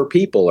harmful for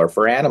people or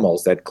for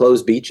animals that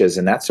close beaches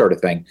and that sort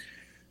of thing.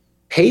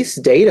 PACE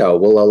data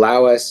will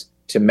allow us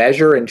to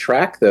measure and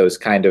track those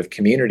kind of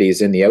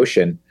communities in the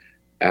ocean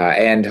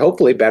and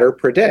hopefully better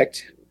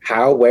predict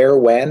how, where,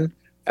 when,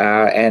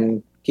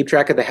 and keep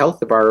track of the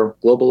health of our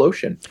global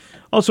ocean.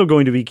 Also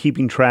going to be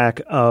keeping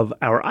track of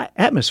our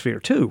atmosphere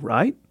too,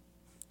 right?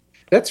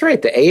 That's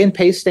right. The A in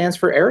PACE stands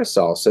for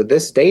aerosol. So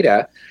this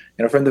data,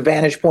 from the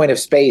vantage point of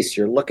space,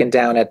 you're looking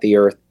down at the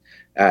Earth,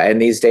 and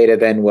these data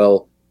then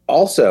will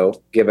also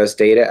give us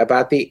data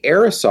about the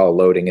aerosol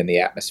loading in the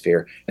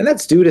atmosphere. And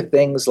that's due to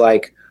things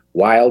like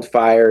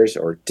wildfires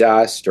or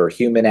dust or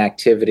human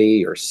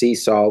activity or sea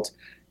salt.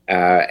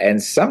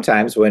 And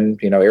sometimes when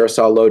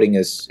aerosol loading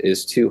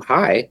is too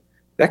high,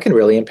 that can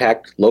really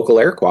impact local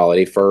air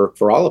quality for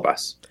all of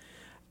us.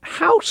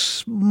 How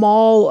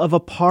small of a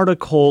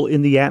particle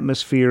in the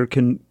atmosphere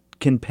can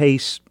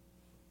PACE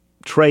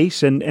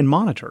trace and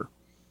monitor?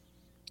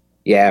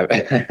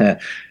 Yeah,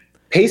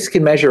 PACE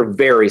can measure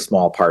very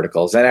small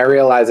particles. And I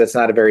realize it's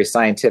not a very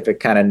scientific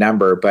kind of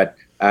number, but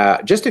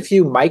just a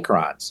few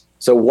microns.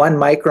 So 1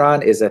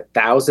 micron is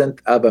 1,000th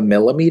of a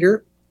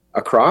millimeter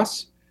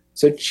across.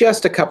 So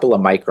just a couple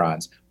of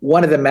microns.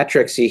 One of the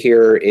metrics you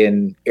hear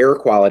in air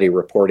quality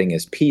reporting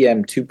is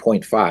PM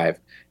 2.5.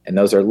 And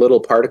those are little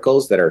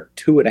particles that are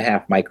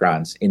 2.5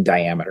 microns in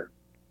diameter.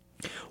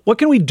 What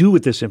can we do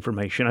with this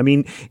information? I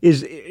mean,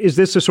 is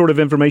this the sort of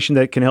information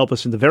that can help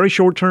us in the very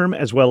short term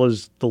as well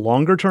as the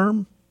longer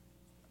term?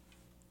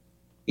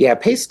 Yeah,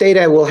 PACE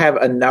data will have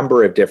a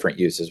number of different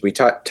uses. We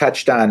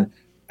touched on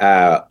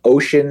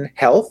ocean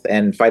health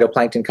and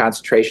phytoplankton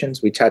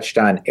concentrations. We touched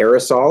on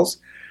aerosols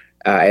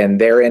and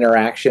their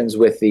interactions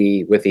with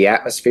the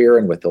atmosphere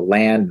and with the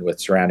land and with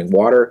surrounding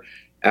water.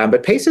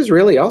 But PACE is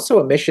really also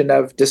a mission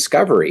of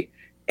discovery.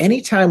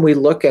 Anytime we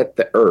look at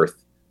the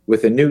Earth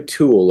with a new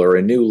tool or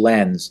a new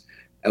lens,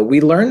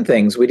 we learn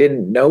things we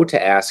didn't know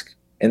to ask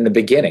in the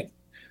beginning.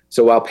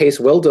 So while PACE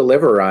will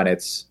deliver on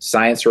its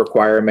science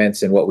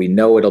requirements and what we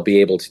know it'll be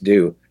able to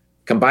do,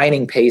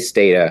 combining PACE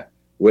data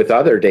with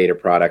other data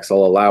products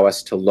will allow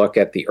us to look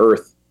at the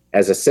Earth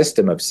as a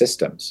system of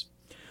systems.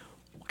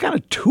 What kind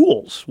of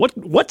tools?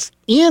 What's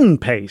in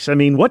PACE? I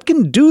mean, what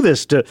can do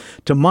this to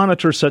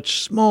monitor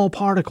such small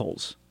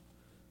particles?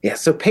 Yeah,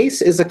 so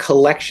PACE is a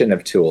collection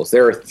of tools.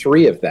 There are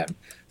 3 of them.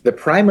 The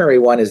primary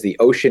one is the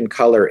Ocean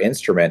Color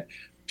Instrument,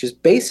 which is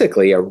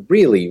basically a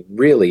really,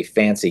 really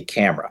fancy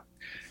camera.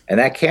 And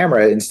that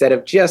camera, instead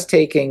of just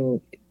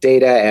taking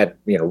data at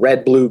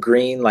red, blue,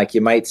 green, like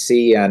you might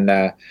see on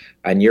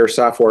your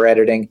software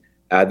editing,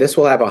 this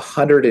will have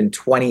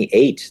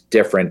 128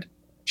 different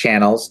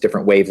channels,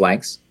 different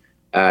wavelengths,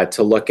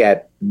 to look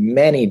at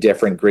many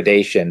different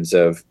gradations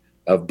of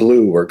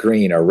blue or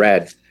green or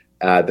red.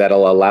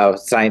 That'll allow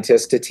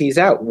scientists to tease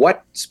out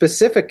what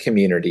specific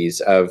communities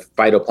of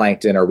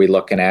phytoplankton are we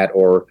looking at,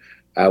 or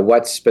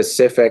what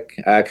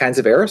specific kinds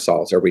of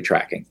aerosols are we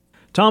tracking.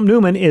 Tom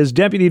Newman is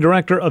Deputy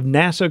Director of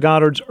NASA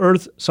Goddard's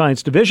Earth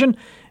Science Division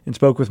and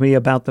spoke with me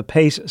about the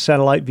PACE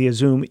satellite via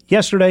Zoom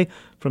yesterday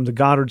from the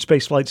Goddard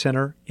Space Flight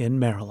Center in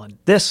Maryland.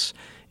 This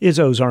is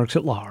Ozarks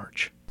at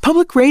Large.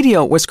 Public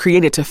radio was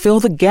created to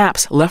fill the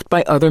gaps left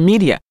by other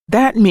media.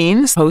 That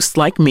means hosts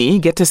like me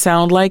get to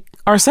sound like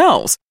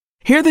ourselves.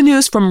 Hear the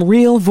news from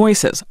real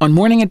voices on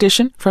Morning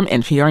Edition from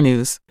NPR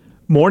News.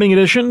 Morning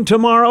Edition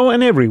tomorrow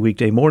and every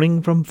weekday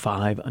morning from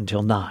 5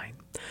 until 9.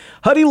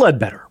 Huddie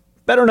Ledbetter,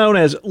 better known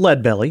as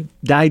Leadbelly,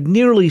 died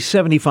nearly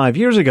 75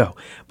 years ago,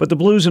 but the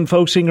blues and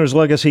folk singer's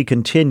legacy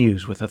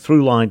continues with a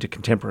through line to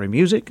contemporary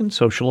music and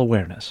social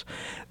awareness.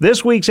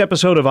 This week's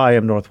episode of I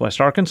Am Northwest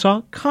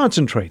Arkansas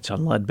concentrates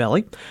on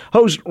Leadbelly.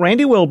 Host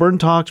Randy Wilburn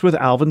talks with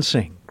Alvin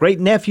Singh,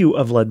 great-nephew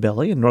of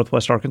Leadbelly and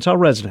Northwest Arkansas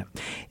resident.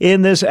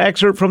 In this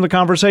excerpt from the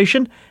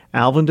conversation,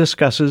 Alvin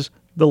discusses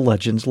the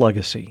legend's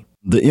legacy.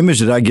 The image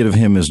that I get of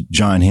him is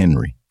John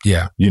Henry.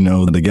 Yeah.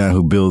 The guy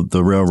who built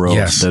the railroad,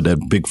 yes.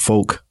 that big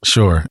folk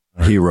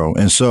hero.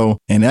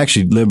 And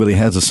actually, Leadbelly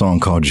has a song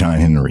called John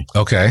Henry.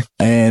 Okay.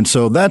 And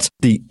so that's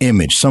the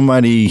image.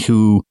 Somebody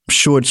who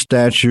short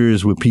stature,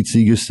 as what Pete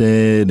Seeger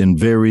said, and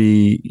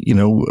very,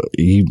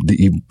 he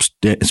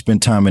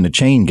spent time in the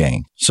chain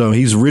gang. So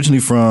he's originally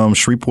from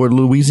Shreveport,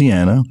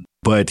 Louisiana,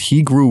 but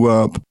he grew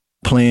up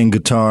playing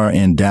guitar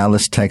in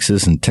Dallas,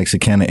 Texas, and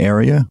Texarkana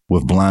area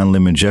with Blind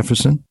Lemon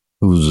Jefferson,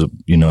 who's,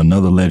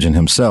 another legend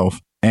himself.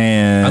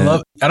 And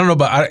I don't know,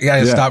 but I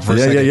gotta stop for a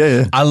second.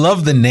 Yeah. I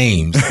love the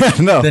names.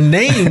 No. The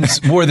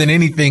names more than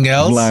anything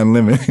else. Blind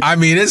Lemon. I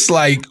mean, it's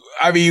like,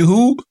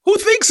 who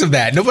thinks of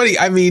that? Nobody,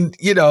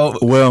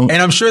 Well,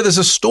 and I'm sure there's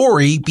a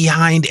story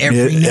behind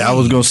every name. I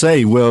was going to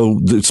say,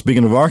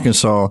 speaking of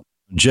Arkansas,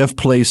 Jeff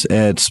Place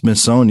at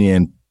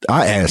Smithsonian,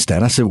 I asked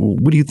that. I said, well,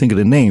 what do you think of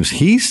the names?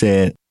 He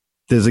said,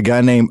 there's a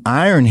guy named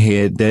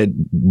Ironhead that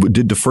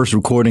did the first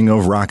recording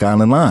of Rock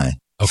Island Line.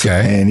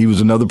 Okay. And he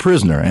was another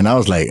prisoner. And I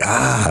was like,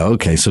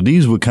 okay. So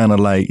these were kind of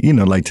like,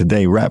 like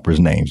today rappers'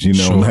 names,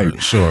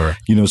 Sure.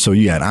 So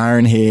you got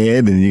Ironhead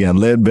and you got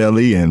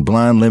Leadbelly and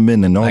Blind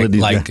Lemon and all of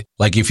these guys.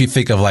 Like if you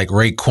think of like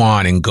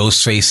Raekwon and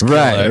Ghostface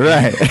Killer,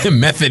 right.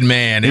 Method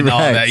Man and all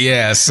that.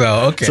 Yeah.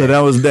 So, okay. So that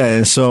was that.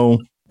 And so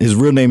his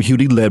real name,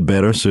 Hughie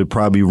Ledbetter. So it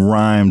probably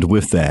rhymed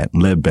with that,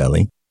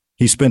 Leadbelly.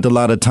 He spent a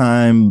lot of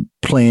time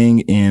playing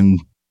in,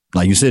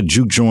 like you said,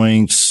 juke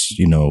joints,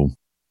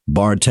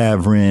 bar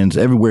taverns,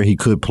 everywhere he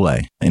could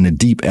play, in the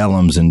deep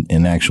Ellums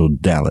in actual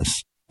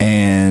Dallas.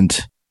 And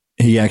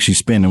he actually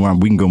spent,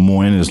 and we can go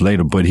more into this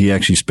later, but he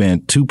actually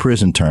spent 2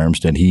 prison terms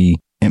that he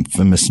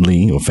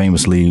famously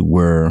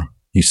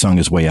he sung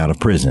his way out of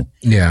prison.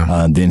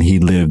 Yeah. Then he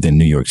lived in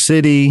New York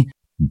City,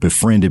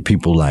 befriended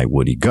people like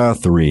Woody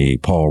Guthrie,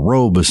 Paul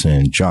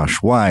Robeson,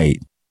 Josh White,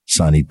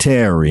 Sonny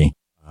Terry.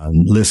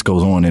 List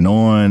goes on and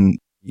on.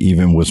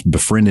 Even was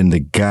befriending the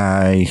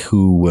guy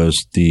who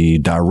was the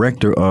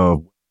director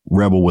of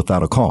Rebel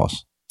Without a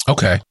Cause.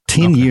 Okay.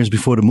 10 years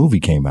before the movie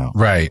came out.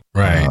 Right.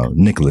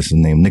 Nicholas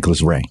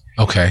Ray.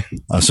 Okay.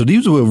 So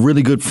these were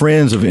really good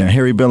friends of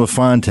Harry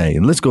Belafonte,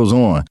 and the list goes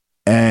on.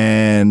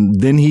 And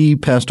then he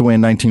passed away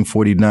in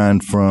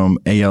 1949 from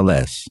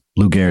ALS,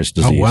 Lou Gehrig's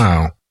disease. Oh,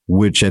 wow.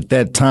 Which at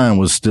that time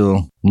was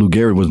still, Lou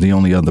Gehrig was the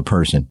only other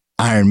person.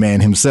 Iron Man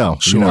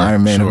himself, Sure,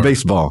 Iron Man sure. of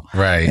baseball.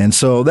 Right. And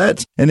so so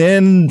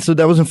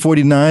that was in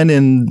 49.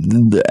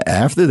 And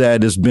after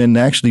that, there's been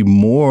actually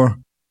more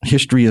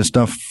history and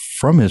stuff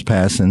from his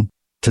passing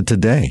to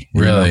today.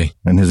 Really?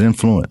 And his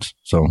influence.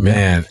 So,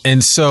 man.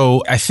 And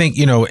so I think,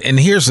 and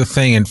here's the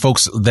thing, and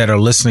folks that are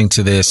listening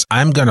to this,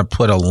 I'm going to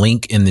put a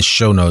link in the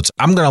show notes.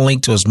 I'm going to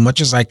link to as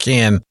much as I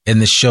can in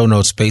the show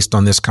notes based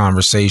on this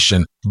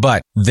conversation.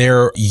 But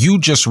you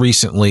just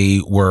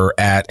recently were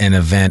at an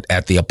event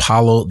at the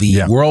Apollo,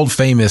 world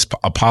famous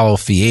Apollo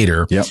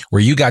Theater,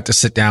 where you got to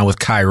sit down with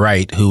Kai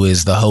Wright, who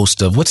is the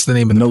host of, what's the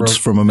name of the Notes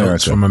from America.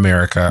 Notes from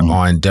America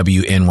on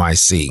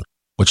WNYC.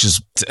 Which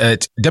is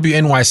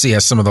WNYC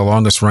has some of the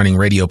longest running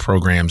radio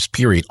programs,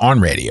 period,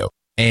 on radio.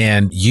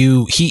 And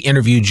he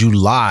interviewed you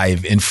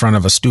live in front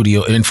of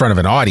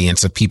an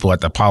audience of people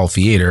at the Apollo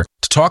Theater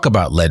to talk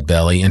about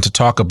Leadbelly and to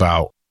talk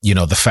about,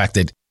 the fact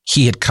that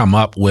he had come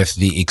up with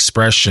the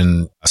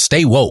expression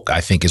 "stay woke," I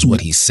think is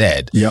what he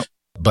said. Yep.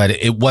 But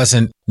it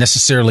wasn't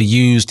necessarily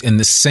used in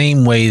the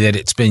same way that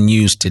it's been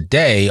used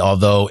today,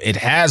 although it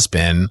has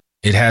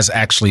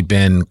actually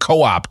been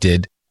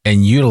co-opted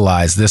and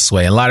utilized this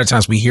way. A lot of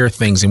times we hear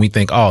things and we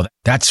think, oh,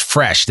 that's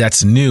fresh,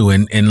 that's new.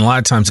 And a lot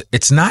of times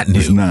it's not new.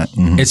 It's not.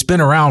 Mm-hmm. It's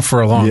been around for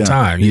a long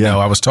time. You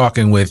know, I was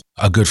talking with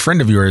a good friend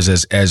of yours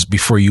as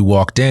before you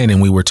walked in, and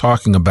we were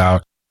talking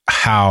about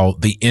how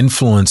the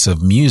influence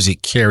of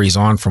music carries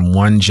on from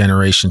one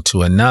generation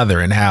to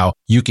another, and how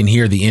you can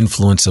hear the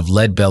influence of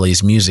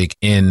Leadbelly's music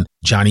in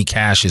Johnny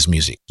Cash's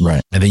music.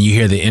 Right. And then you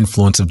hear the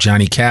influence of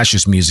Johnny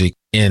Cash's music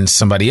in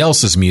somebody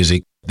else's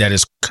music that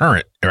is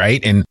current,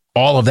 right? And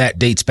all of that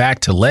dates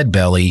back to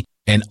Leadbelly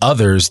and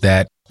others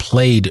that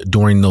played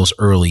during those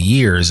early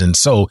years. And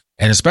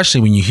especially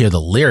when you hear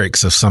the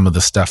lyrics of some of the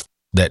stuff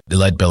that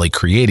Leadbelly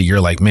created, you're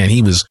like, man,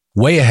 he was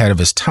way ahead of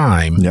his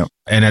time. Yep.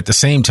 And at the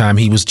same time,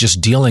 he was just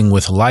dealing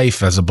with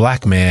life as a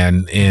black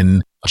man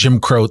in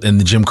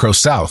the Jim Crow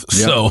South.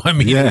 Yep. So, I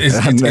mean, at the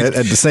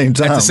same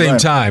time. At the same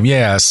time.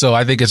 Yeah. So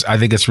I think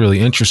it's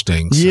really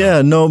interesting. So.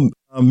 Yeah, no,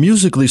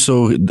 musically.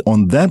 So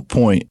on that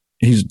point,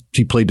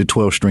 he played the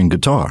 12-string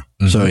guitar.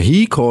 Mm-hmm. So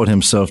he called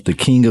himself the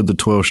king of the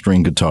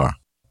 12-string guitar.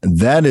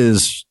 That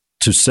is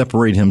to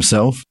separate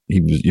himself.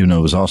 He was,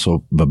 was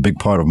also a big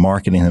part of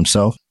marketing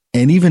himself.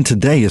 And even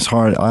today, it's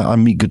hard. I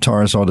meet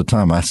guitarists all the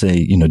time. I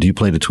say, do you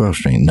play the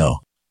 12-string? No.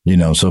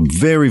 So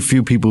very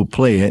few people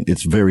play it.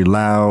 It's very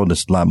loud.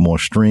 It's a lot more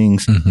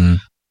strings. Mm-hmm.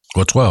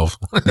 Well, 12.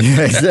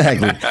 Yeah,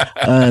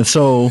 exactly.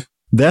 So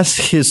that's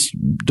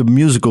the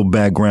musical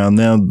background.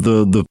 Now,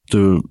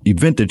 the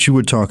event that you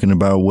were talking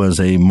about was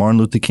a Martin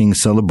Luther King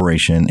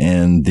celebration,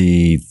 and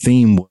the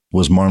theme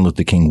was Martin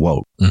Luther King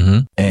woke. Mm-hmm.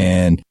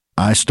 And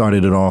I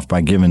started it off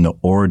by giving the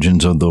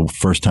origins of the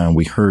first time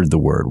we heard the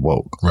word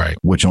woke, right?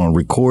 Which on a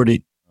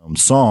recorded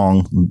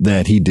song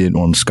that he did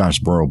on the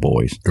Scottsboro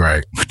Boys,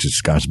 right? Which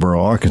is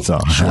Scottsboro,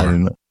 Arkansas.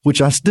 Sure.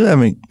 Which I still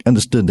haven't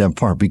understood that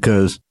part,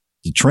 because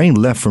the train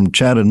left from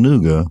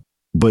Chattanooga,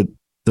 but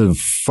the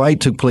fight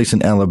took place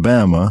in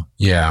Alabama.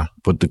 Yeah.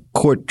 But the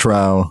court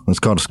trial is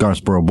called the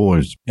Scottsboro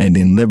Boys. And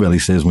then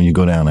Leadbelly says when you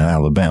go down to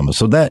Alabama.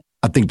 So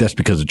I think that's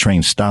because the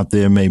train stopped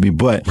there maybe.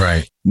 But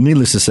right.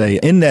 Needless to say,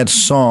 in that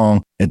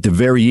song, at the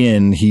very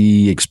end,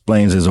 he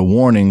explains as a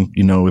warning,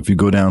 if you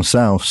go down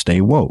south, stay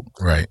woke.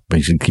 Right.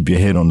 Basically, keep your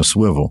head on the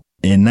swivel.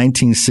 In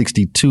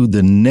 1962,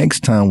 the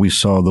next time we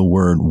saw the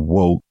word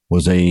woke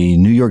was a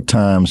New York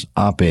Times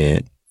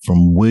op-ed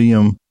from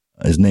William.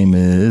 His name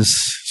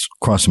is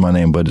crossing my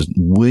name, but it's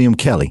William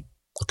Kelly.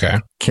 Okay.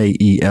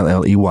 Kelley.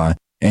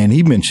 And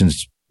he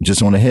mentions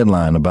just on the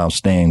headline about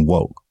staying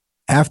woke.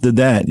 After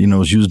that,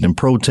 it's used in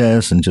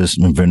protests and just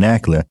in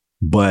vernacular.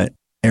 But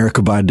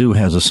Erykah Badu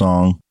has a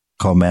song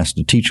called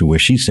Master Teacher where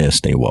she says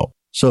stay woke.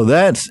 So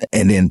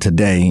and then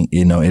today,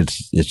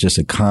 it's just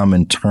a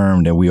common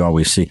term that we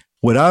always see.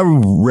 What I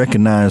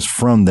recognize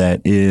from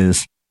that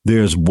is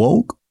there's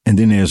woke and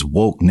then there's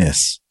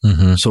wokeness.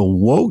 Mm-hmm. So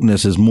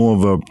wokeness is more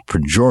of a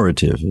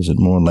pejorative. Is it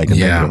more like a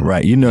negative?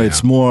 Right.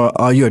 It's more,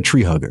 you're a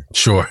tree hugger.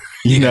 Sure.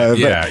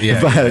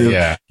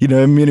 Yeah.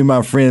 Many of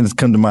my friends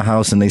come to my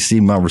house and they see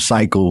my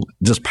recycle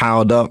just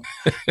piled up.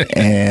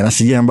 And I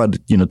say, yeah, I'm about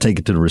to, take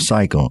it to the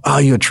recycle. Oh,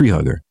 you're a tree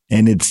hugger.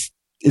 And it's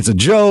a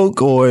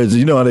joke, or are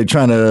they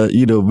trying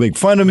to, make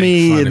fun of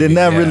me? And they're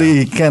not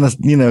really kind of,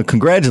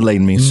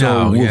 congratulating me.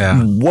 So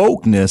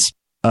wokeness,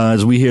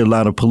 as we hear a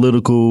lot of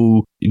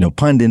political,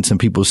 pundits and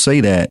people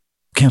say that,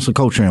 cancel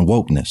culture and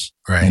wokeness.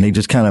 Right. And they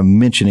just kind of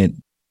mention it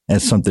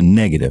as something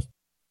negative.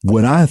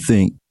 What I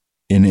think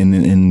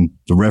in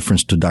the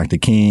reference to Dr.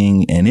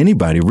 King and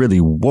anybody really,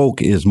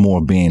 woke is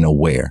more being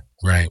aware.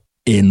 Right.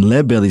 In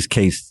Leadbelly's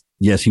case,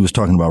 yes, he was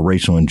talking about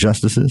racial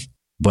injustices,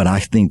 but I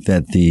think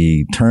that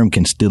the term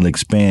can still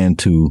expand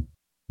to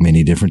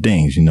many different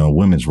things,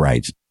 women's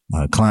rights,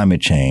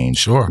 climate change,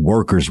 sure,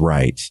 workers'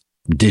 rights,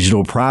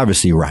 digital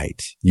privacy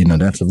rights.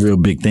 That's a real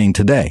big thing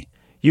today.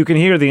 You can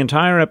hear the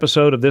entire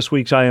episode of this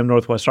week's I Am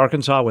Northwest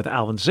Arkansas with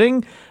Alvin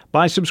Singh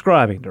by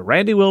subscribing to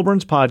Randy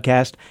Wilburn's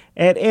podcast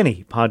at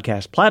any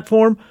podcast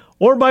platform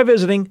or by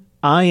visiting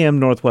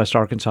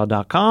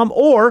IamNorthwestArkansas.com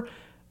or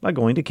by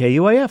going to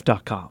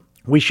KUAF.com.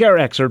 We share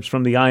excerpts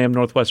from the I Am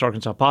Northwest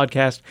Arkansas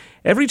podcast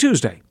every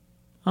Tuesday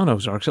on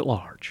Ozarks at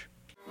Large.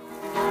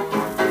 Go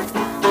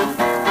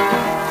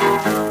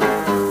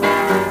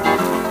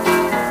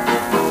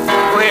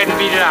ahead and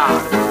beat it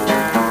out.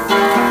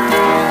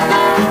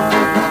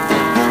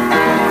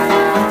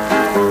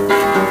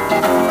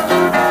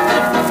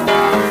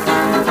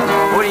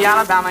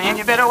 Alabama, and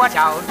you better watch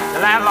out. The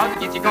landlord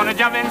gets you gonna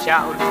jump and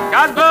shout.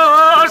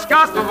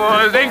 Gospel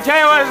boys, they can tell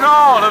you what it's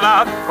all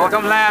about. Cause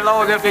them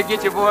landlords, if they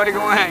get you, boy, they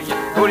gonna hang you.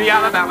 Go to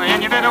Alabama,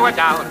 and you better watch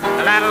out.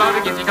 The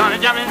landlord gets you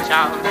gonna jump and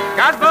shout.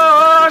 Gospel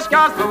boys,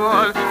 tell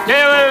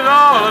you what it's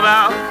all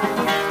about.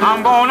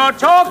 I'm gonna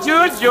talk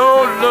to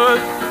Joe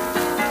Lewis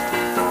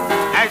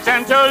and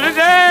Central is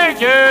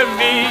angel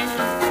me.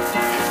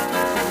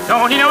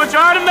 Don't he never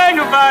try to make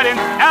nobody in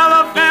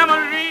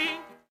Alabama read?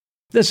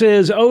 This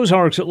is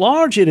Ozarks at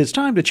Large. It is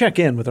time to check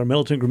in with our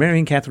militant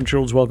grammarian, Catherine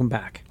Schultz. Welcome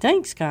back.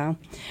 Thanks, Kyle.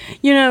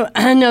 You know,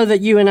 I know that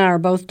you and I are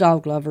both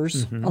dog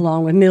lovers,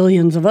 along with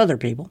millions of other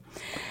people.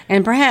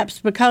 And perhaps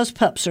because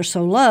pups are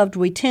so loved,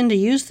 we tend to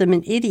use them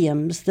in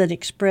idioms that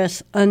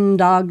express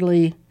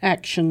undogly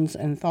actions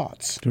and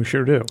thoughts. We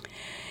sure do.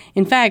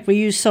 In fact, we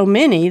use so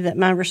many that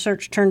my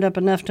research turned up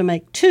enough to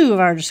make 2 of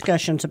our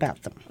discussions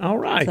about them. All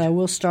right. So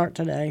we'll start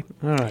today.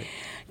 All right.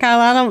 Kyle,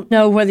 I don't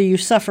know whether you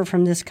suffer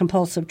from this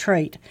compulsive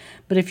trait,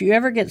 but if you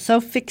ever get so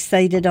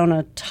fixated on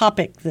a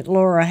topic that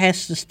Laura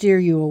has to steer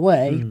you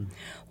away,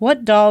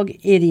 what dog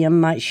idiom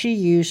might she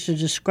use to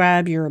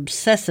describe your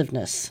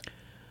obsessiveness?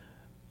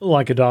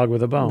 Like a dog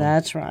with a bone.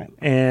 That's right.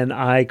 And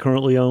I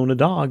currently own a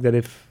dog that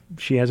if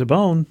she has a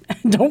bone...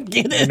 Don't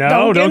get it.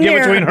 No, don't get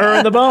between her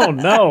and the bone.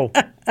 No.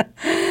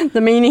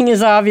 The meaning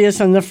is obvious,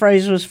 and the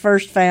phrase was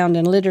first found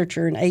in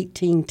literature in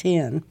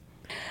 1810.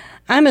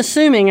 I'm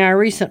assuming our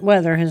recent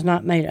weather has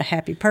not made a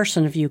happy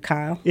person of you,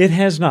 Kyle. It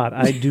has not.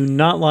 I do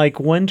not like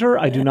winter.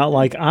 I do not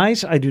like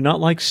ice. I do not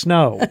like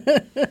snow.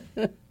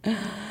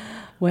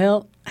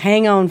 Well,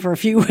 hang on for a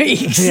few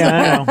weeks.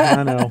 Yeah,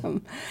 I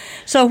know.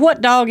 So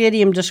what dog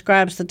idiom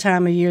describes the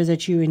time of year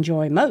that you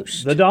enjoy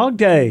most? The dog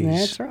days.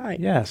 That's right.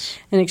 Yes.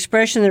 An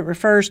expression that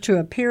refers to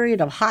a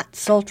period of hot,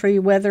 sultry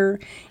weather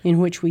in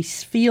which we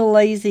feel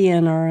lazy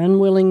and are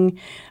unwilling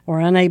or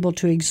unable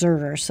to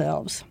exert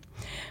ourselves.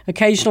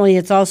 Occasionally,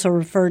 it's also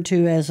referred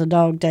to as a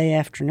dog day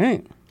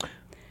afternoon.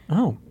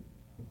 Oh.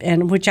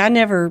 And which I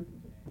never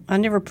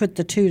put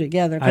the 2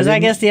 together because I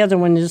guess the other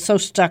one is so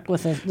stuck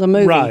with the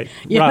movie. Right.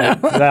 The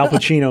Al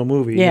Pacino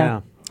movie.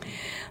 Yeah.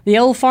 The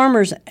Old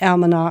Farmer's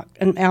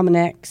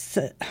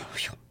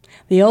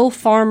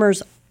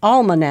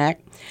Almanac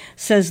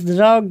says the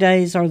dog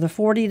days are the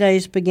 40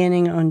 days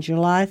beginning on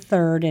July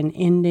 3rd and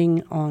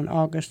ending on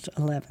August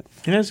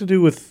 11th. It has to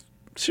do with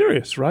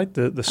Sirius, right?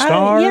 The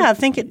star? I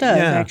think it does,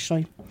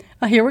 actually.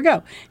 Here we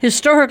go.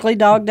 Historically,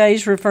 dog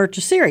days refer to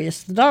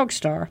Sirius, the dog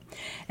star,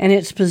 and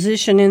its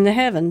position in the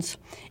heavens.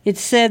 It's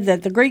said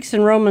that the Greeks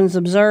and Romans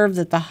observed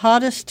that the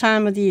hottest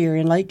time of the year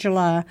in late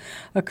July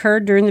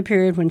occurred during the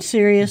period when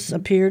Sirius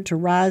appeared to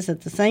rise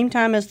at the same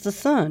time as the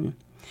sun.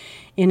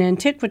 In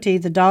antiquity,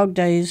 the dog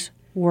days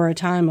were a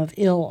time of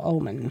ill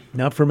omen.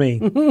 Not for me.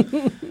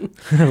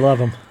 I love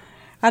them.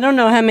 I don't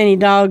know how many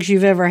dogs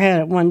you've ever had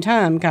at one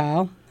time,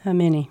 Kyle. How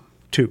many?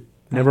 2.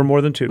 Never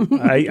more than 2.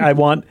 I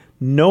want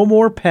no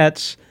more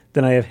pets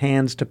than I have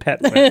hands to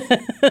pet with.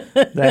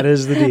 That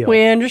is the deal.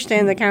 We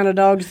understand the kind of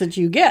dogs that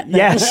you get.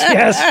 Yes.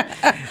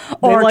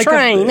 Or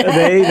train.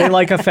 They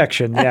like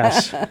affection,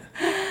 yes.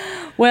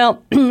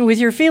 Well, with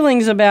your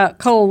feelings about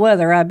cold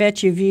weather, I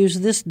bet you've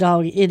used this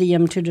dog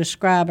idiom to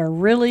describe a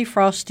really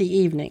frosty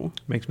evening.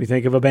 Makes me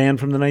think of a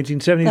band from the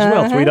 1970s as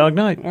well, Three Dog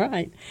Night.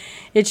 Right.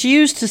 It's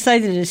used to say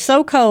that it's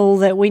so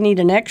cold that we need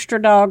an extra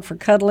dog for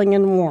cuddling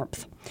and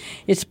warmth.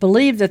 It's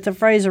believed that the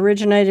phrase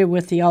originated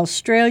with the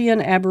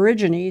Australian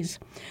Aborigines.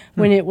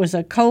 When it was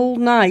a cold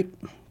night,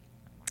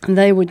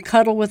 they would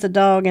cuddle with a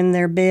dog in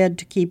their bed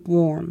to keep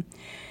warm.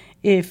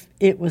 If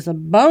it was a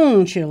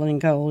bone-chilling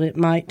cold, it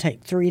might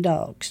take 3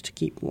 dogs to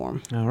keep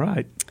warm. All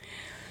right.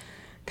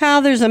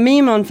 Kyle, there's a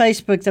meme on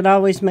Facebook that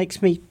always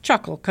makes me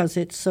chuckle because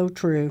it's so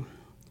true.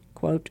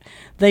 Quote,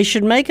 they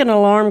should make an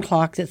alarm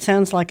clock that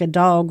sounds like a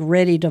dog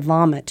ready to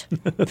vomit.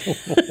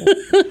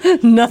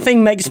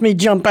 Nothing makes me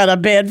jump out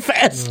of bed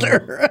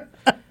faster.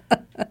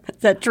 Is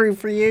that true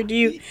for you?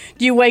 Do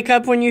you wake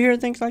up when you hear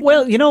things like that?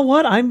 Well, you know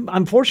what?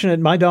 I'm fortunate.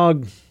 My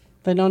dog...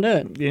 They don't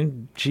do it.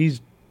 She's...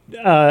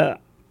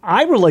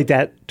 I relate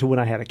that to when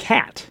I had a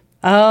cat.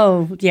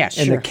 Oh, yeah,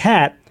 sure. And the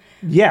cat...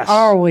 Yes.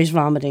 Always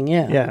vomiting,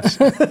 yeah. Yes.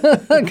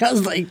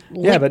 Because they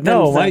yeah, but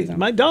no,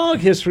 my dog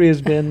history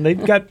has been,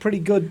 they've got pretty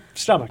good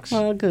stomachs.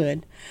 Oh,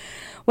 good.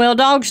 Well,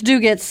 dogs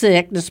do get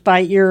sick,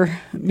 despite your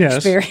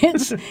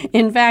experience.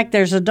 In fact,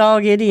 there's a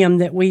dog idiom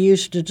that we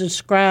use to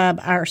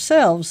describe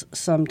ourselves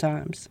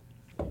sometimes.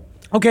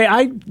 Okay,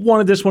 I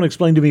wanted this one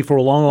explained to me for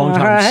a long, long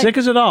time. Right. Sick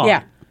as a dog.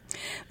 Yeah.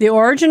 The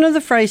origin of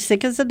the phrase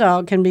sick as a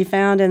dog can be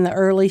found in the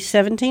early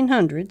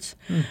 1700s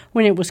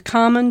when it was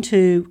common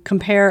to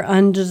compare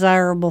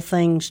undesirable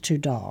things to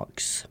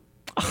dogs.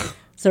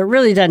 So it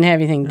really doesn't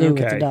have anything to do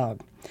with the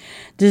dog.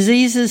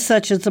 Diseases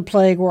such as the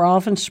plague were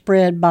often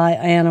spread by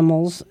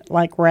animals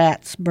like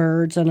rats,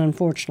 birds, and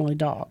unfortunately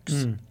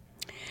dogs.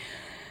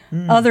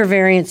 Other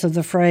variants of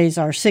the phrase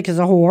are sick as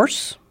a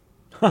horse,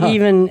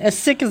 even as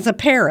sick as a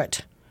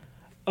parrot.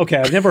 Okay,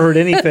 I've never heard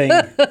anything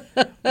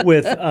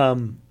with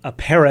a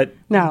parrot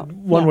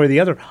one way or the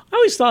other. I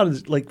always thought it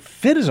was like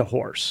fit as a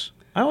horse.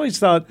 I always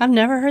thought... I've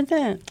never heard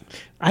that.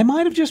 I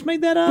might have just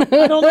made that up.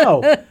 I don't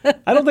know.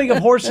 I don't think of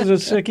horses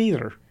as sick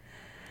either.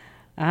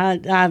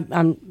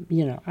 I'm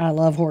I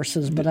love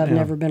horses, but I've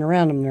never been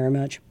around them very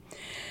much.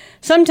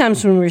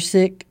 Sometimes when we're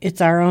sick,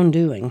 it's our own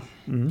doing.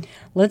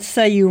 Let's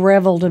say you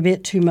reveled a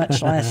bit too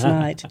much last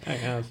night.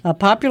 A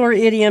popular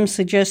idiom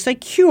suggests a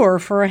cure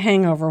for a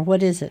hangover.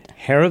 What is it?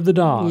 Hair of the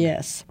dog.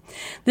 Yes.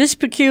 This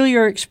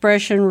peculiar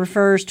expression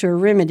refers to a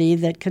remedy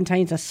that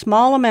contains a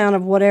small amount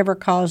of whatever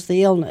caused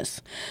the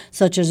illness,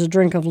 such as a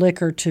drink of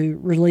liquor to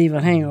relieve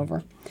a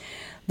hangover.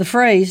 The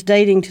phrase,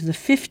 dating to the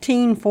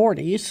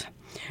 1540s,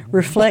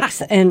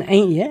 reflects an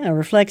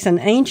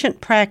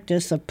ancient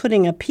practice of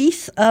putting a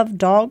piece of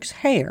dog's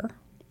hair,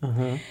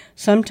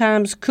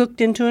 sometimes cooked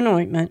into an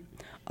ointment,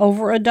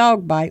 over a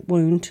dog bite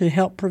wound to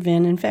help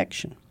prevent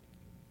infection.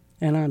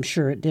 And I'm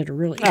sure it did a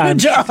really good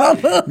job.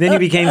 Then you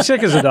became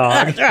sick as a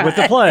dog with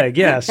the plague,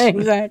 yes.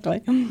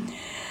 Exactly.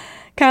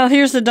 Kyle,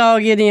 here's the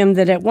dog idiom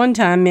that at one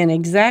time meant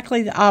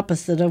exactly the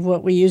opposite of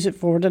what we use it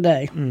for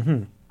today.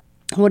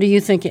 What do you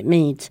think it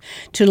means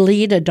to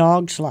lead a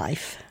dog's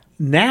life?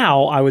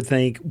 Now I would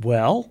think,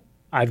 well,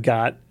 I've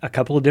got a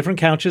couple of different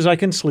couches I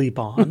can sleep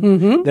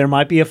on. There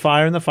might be a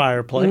fire in the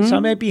fireplace. I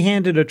might be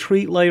handed a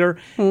treat later,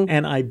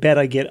 and I bet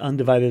I get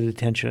undivided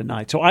attention at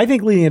night. So I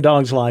think leading a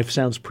dog's life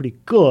sounds pretty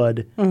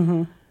good.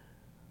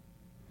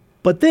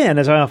 But then,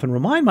 as I often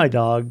remind my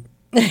dog,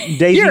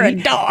 Daisy, you're a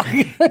dog.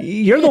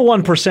 You're the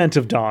 1%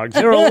 of dogs.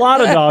 There are a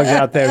lot of dogs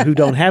out there who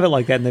don't have it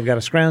like that, and they've got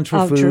to scrounge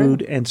for food.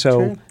 True. And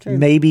so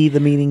maybe the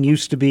meaning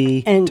used to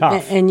be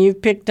tough. And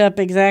you've picked up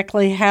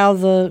exactly how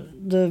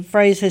the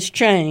phrase has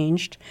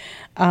changed.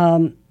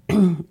 The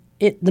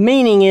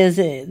meaning is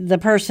the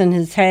person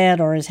has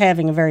had or is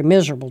having a very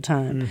miserable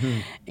time.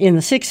 In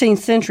the 16th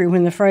century,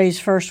 when the phrase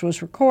first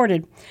was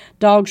recorded,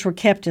 dogs were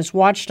kept as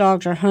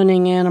watchdogs or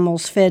hunting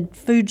animals, fed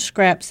food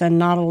scraps, and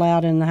not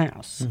allowed in the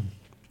house.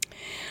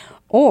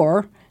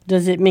 Or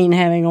does it mean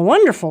having a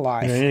wonderful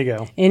life? There you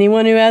go.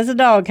 Anyone who has a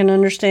dog can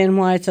understand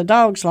why it's a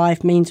dog's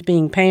life means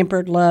being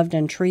pampered, loved,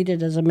 and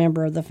treated as a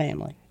member of the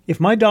family. If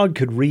my dog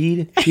could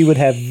read, she would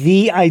have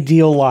the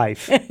ideal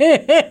life.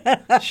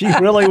 She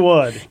really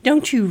would.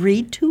 Don't you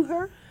read to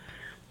her?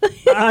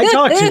 I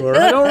talk to her.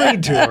 I don't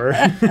read to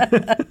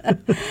her.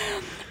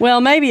 Well,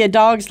 maybe a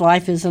dog's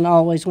life isn't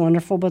always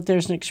wonderful, but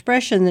there's an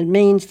expression that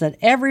means that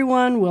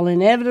everyone will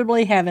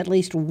inevitably have at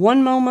least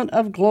one moment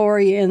of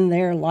glory in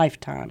their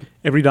lifetime.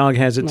 Every dog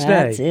has its day.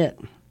 That's it.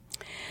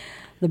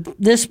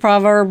 This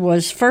proverb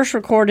was first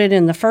recorded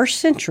in the 1st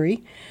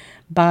century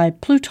by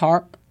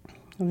Plutarch,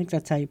 I think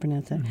that's how you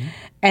pronounce that,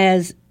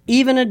 as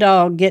even a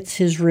dog gets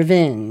his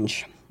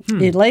revenge.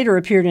 It later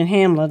appeared in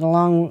Hamlet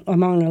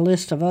among a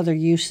list of other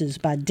uses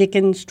by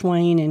Dickens,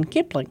 Twain, and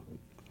Kipling.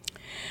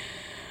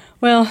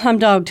 Well, I'm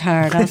dog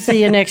tired. I'll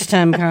see you next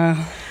time,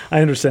 Kyle.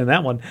 I understand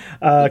that one.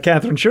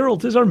 Catherine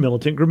Sherrill is our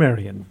militant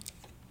grammarian.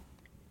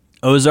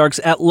 Ozarks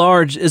at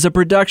Large is a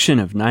production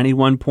of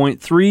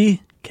 91.3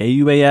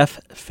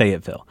 KUAF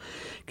Fayetteville.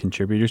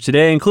 Contributors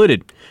today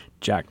included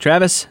Jack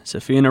Travis,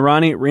 Sophia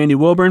Narani, Randy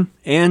Wilburn,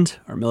 and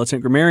our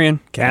militant grammarian,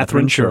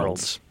 Catherine Sherrill.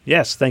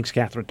 Yes, thanks,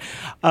 Catherine.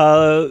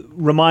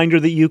 Reminder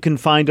that you can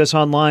find us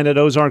online at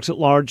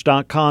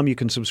ozarksatlarge.com. You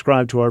can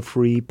subscribe to our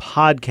free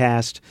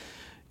podcast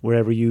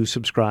wherever you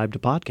subscribe to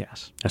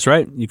podcasts. That's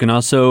right. You can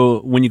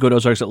also, when you go to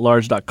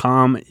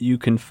ozarksatlarge.com, you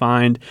can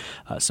find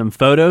some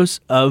photos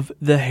of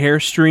the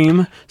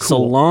Hairstream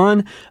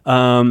salon.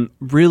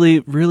 Really,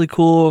 really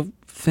cool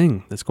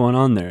thing that's going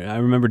on there. I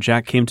remember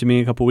Jack came to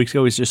me a couple weeks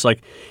ago. He's just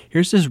like,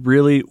 here's this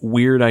really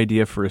weird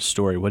idea for a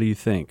story. What do you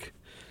think?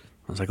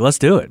 I was like, let's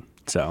do it.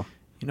 So,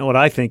 you know what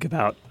I think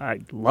about?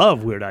 I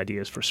love weird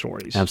ideas for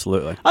stories.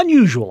 Absolutely.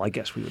 Unusual, I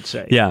guess we would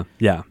say. Yeah.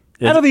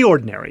 Out of the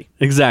ordinary.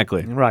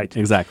 Exactly. Right.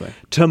 Exactly.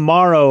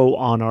 Tomorrow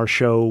on our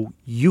show,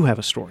 you have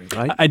a story,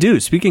 right? I do.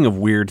 Speaking of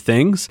weird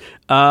things,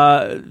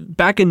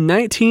 back in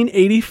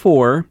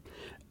 1984,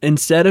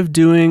 instead of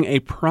doing a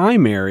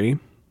primary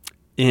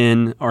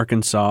in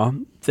Arkansas,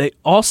 they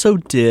also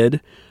did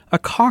a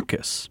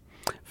caucus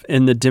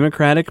in the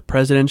Democratic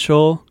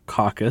Presidential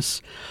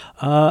Caucus.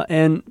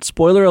 And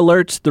spoiler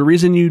alert, the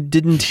reason you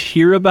didn't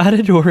hear about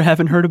it or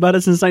haven't heard about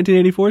it since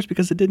 1984 is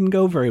because it didn't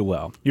go very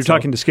well. You're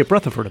talking to Skip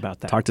Rutherford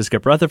about that. Talked to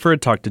Skip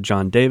Rutherford, talked to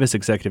John Davis,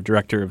 Executive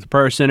Director of the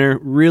Prayer Center.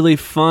 Really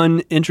fun,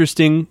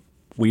 interesting,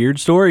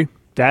 weird story.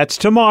 That's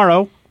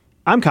tomorrow.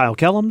 I'm Kyle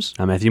Kellums.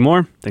 I'm Matthew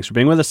Moore. Thanks for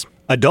being with us.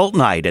 Adult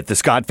night at the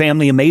Scott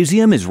Family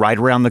Amazeum is right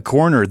around the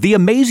corner. The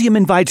Amazeum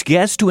invites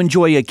guests to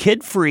enjoy a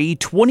kid-free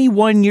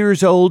 21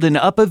 years old and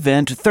up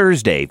event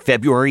Thursday,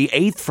 February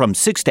 8th from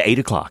 6 to 8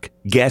 o'clock.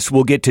 Guests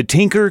will get to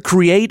tinker,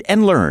 create,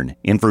 and learn.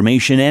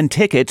 Information and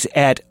tickets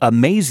at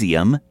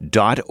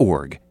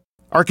amazeum.org.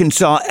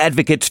 Arkansas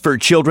Advocates for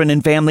Children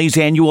and Families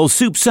annual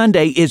Soup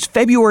Sunday is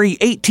February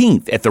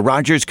 18th at the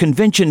Rogers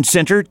Convention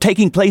Center,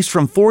 taking place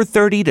from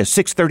 4:30 to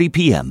 6:30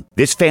 p.m.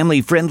 This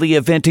family-friendly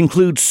event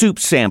includes soup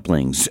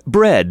samplings,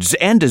 breads,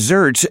 and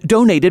desserts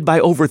donated by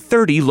over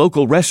 30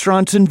 local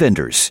restaurants and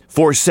vendors.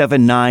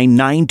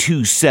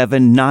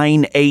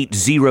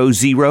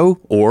 479-927-9800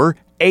 or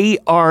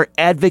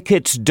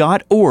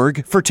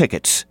aradvocates.org for tickets.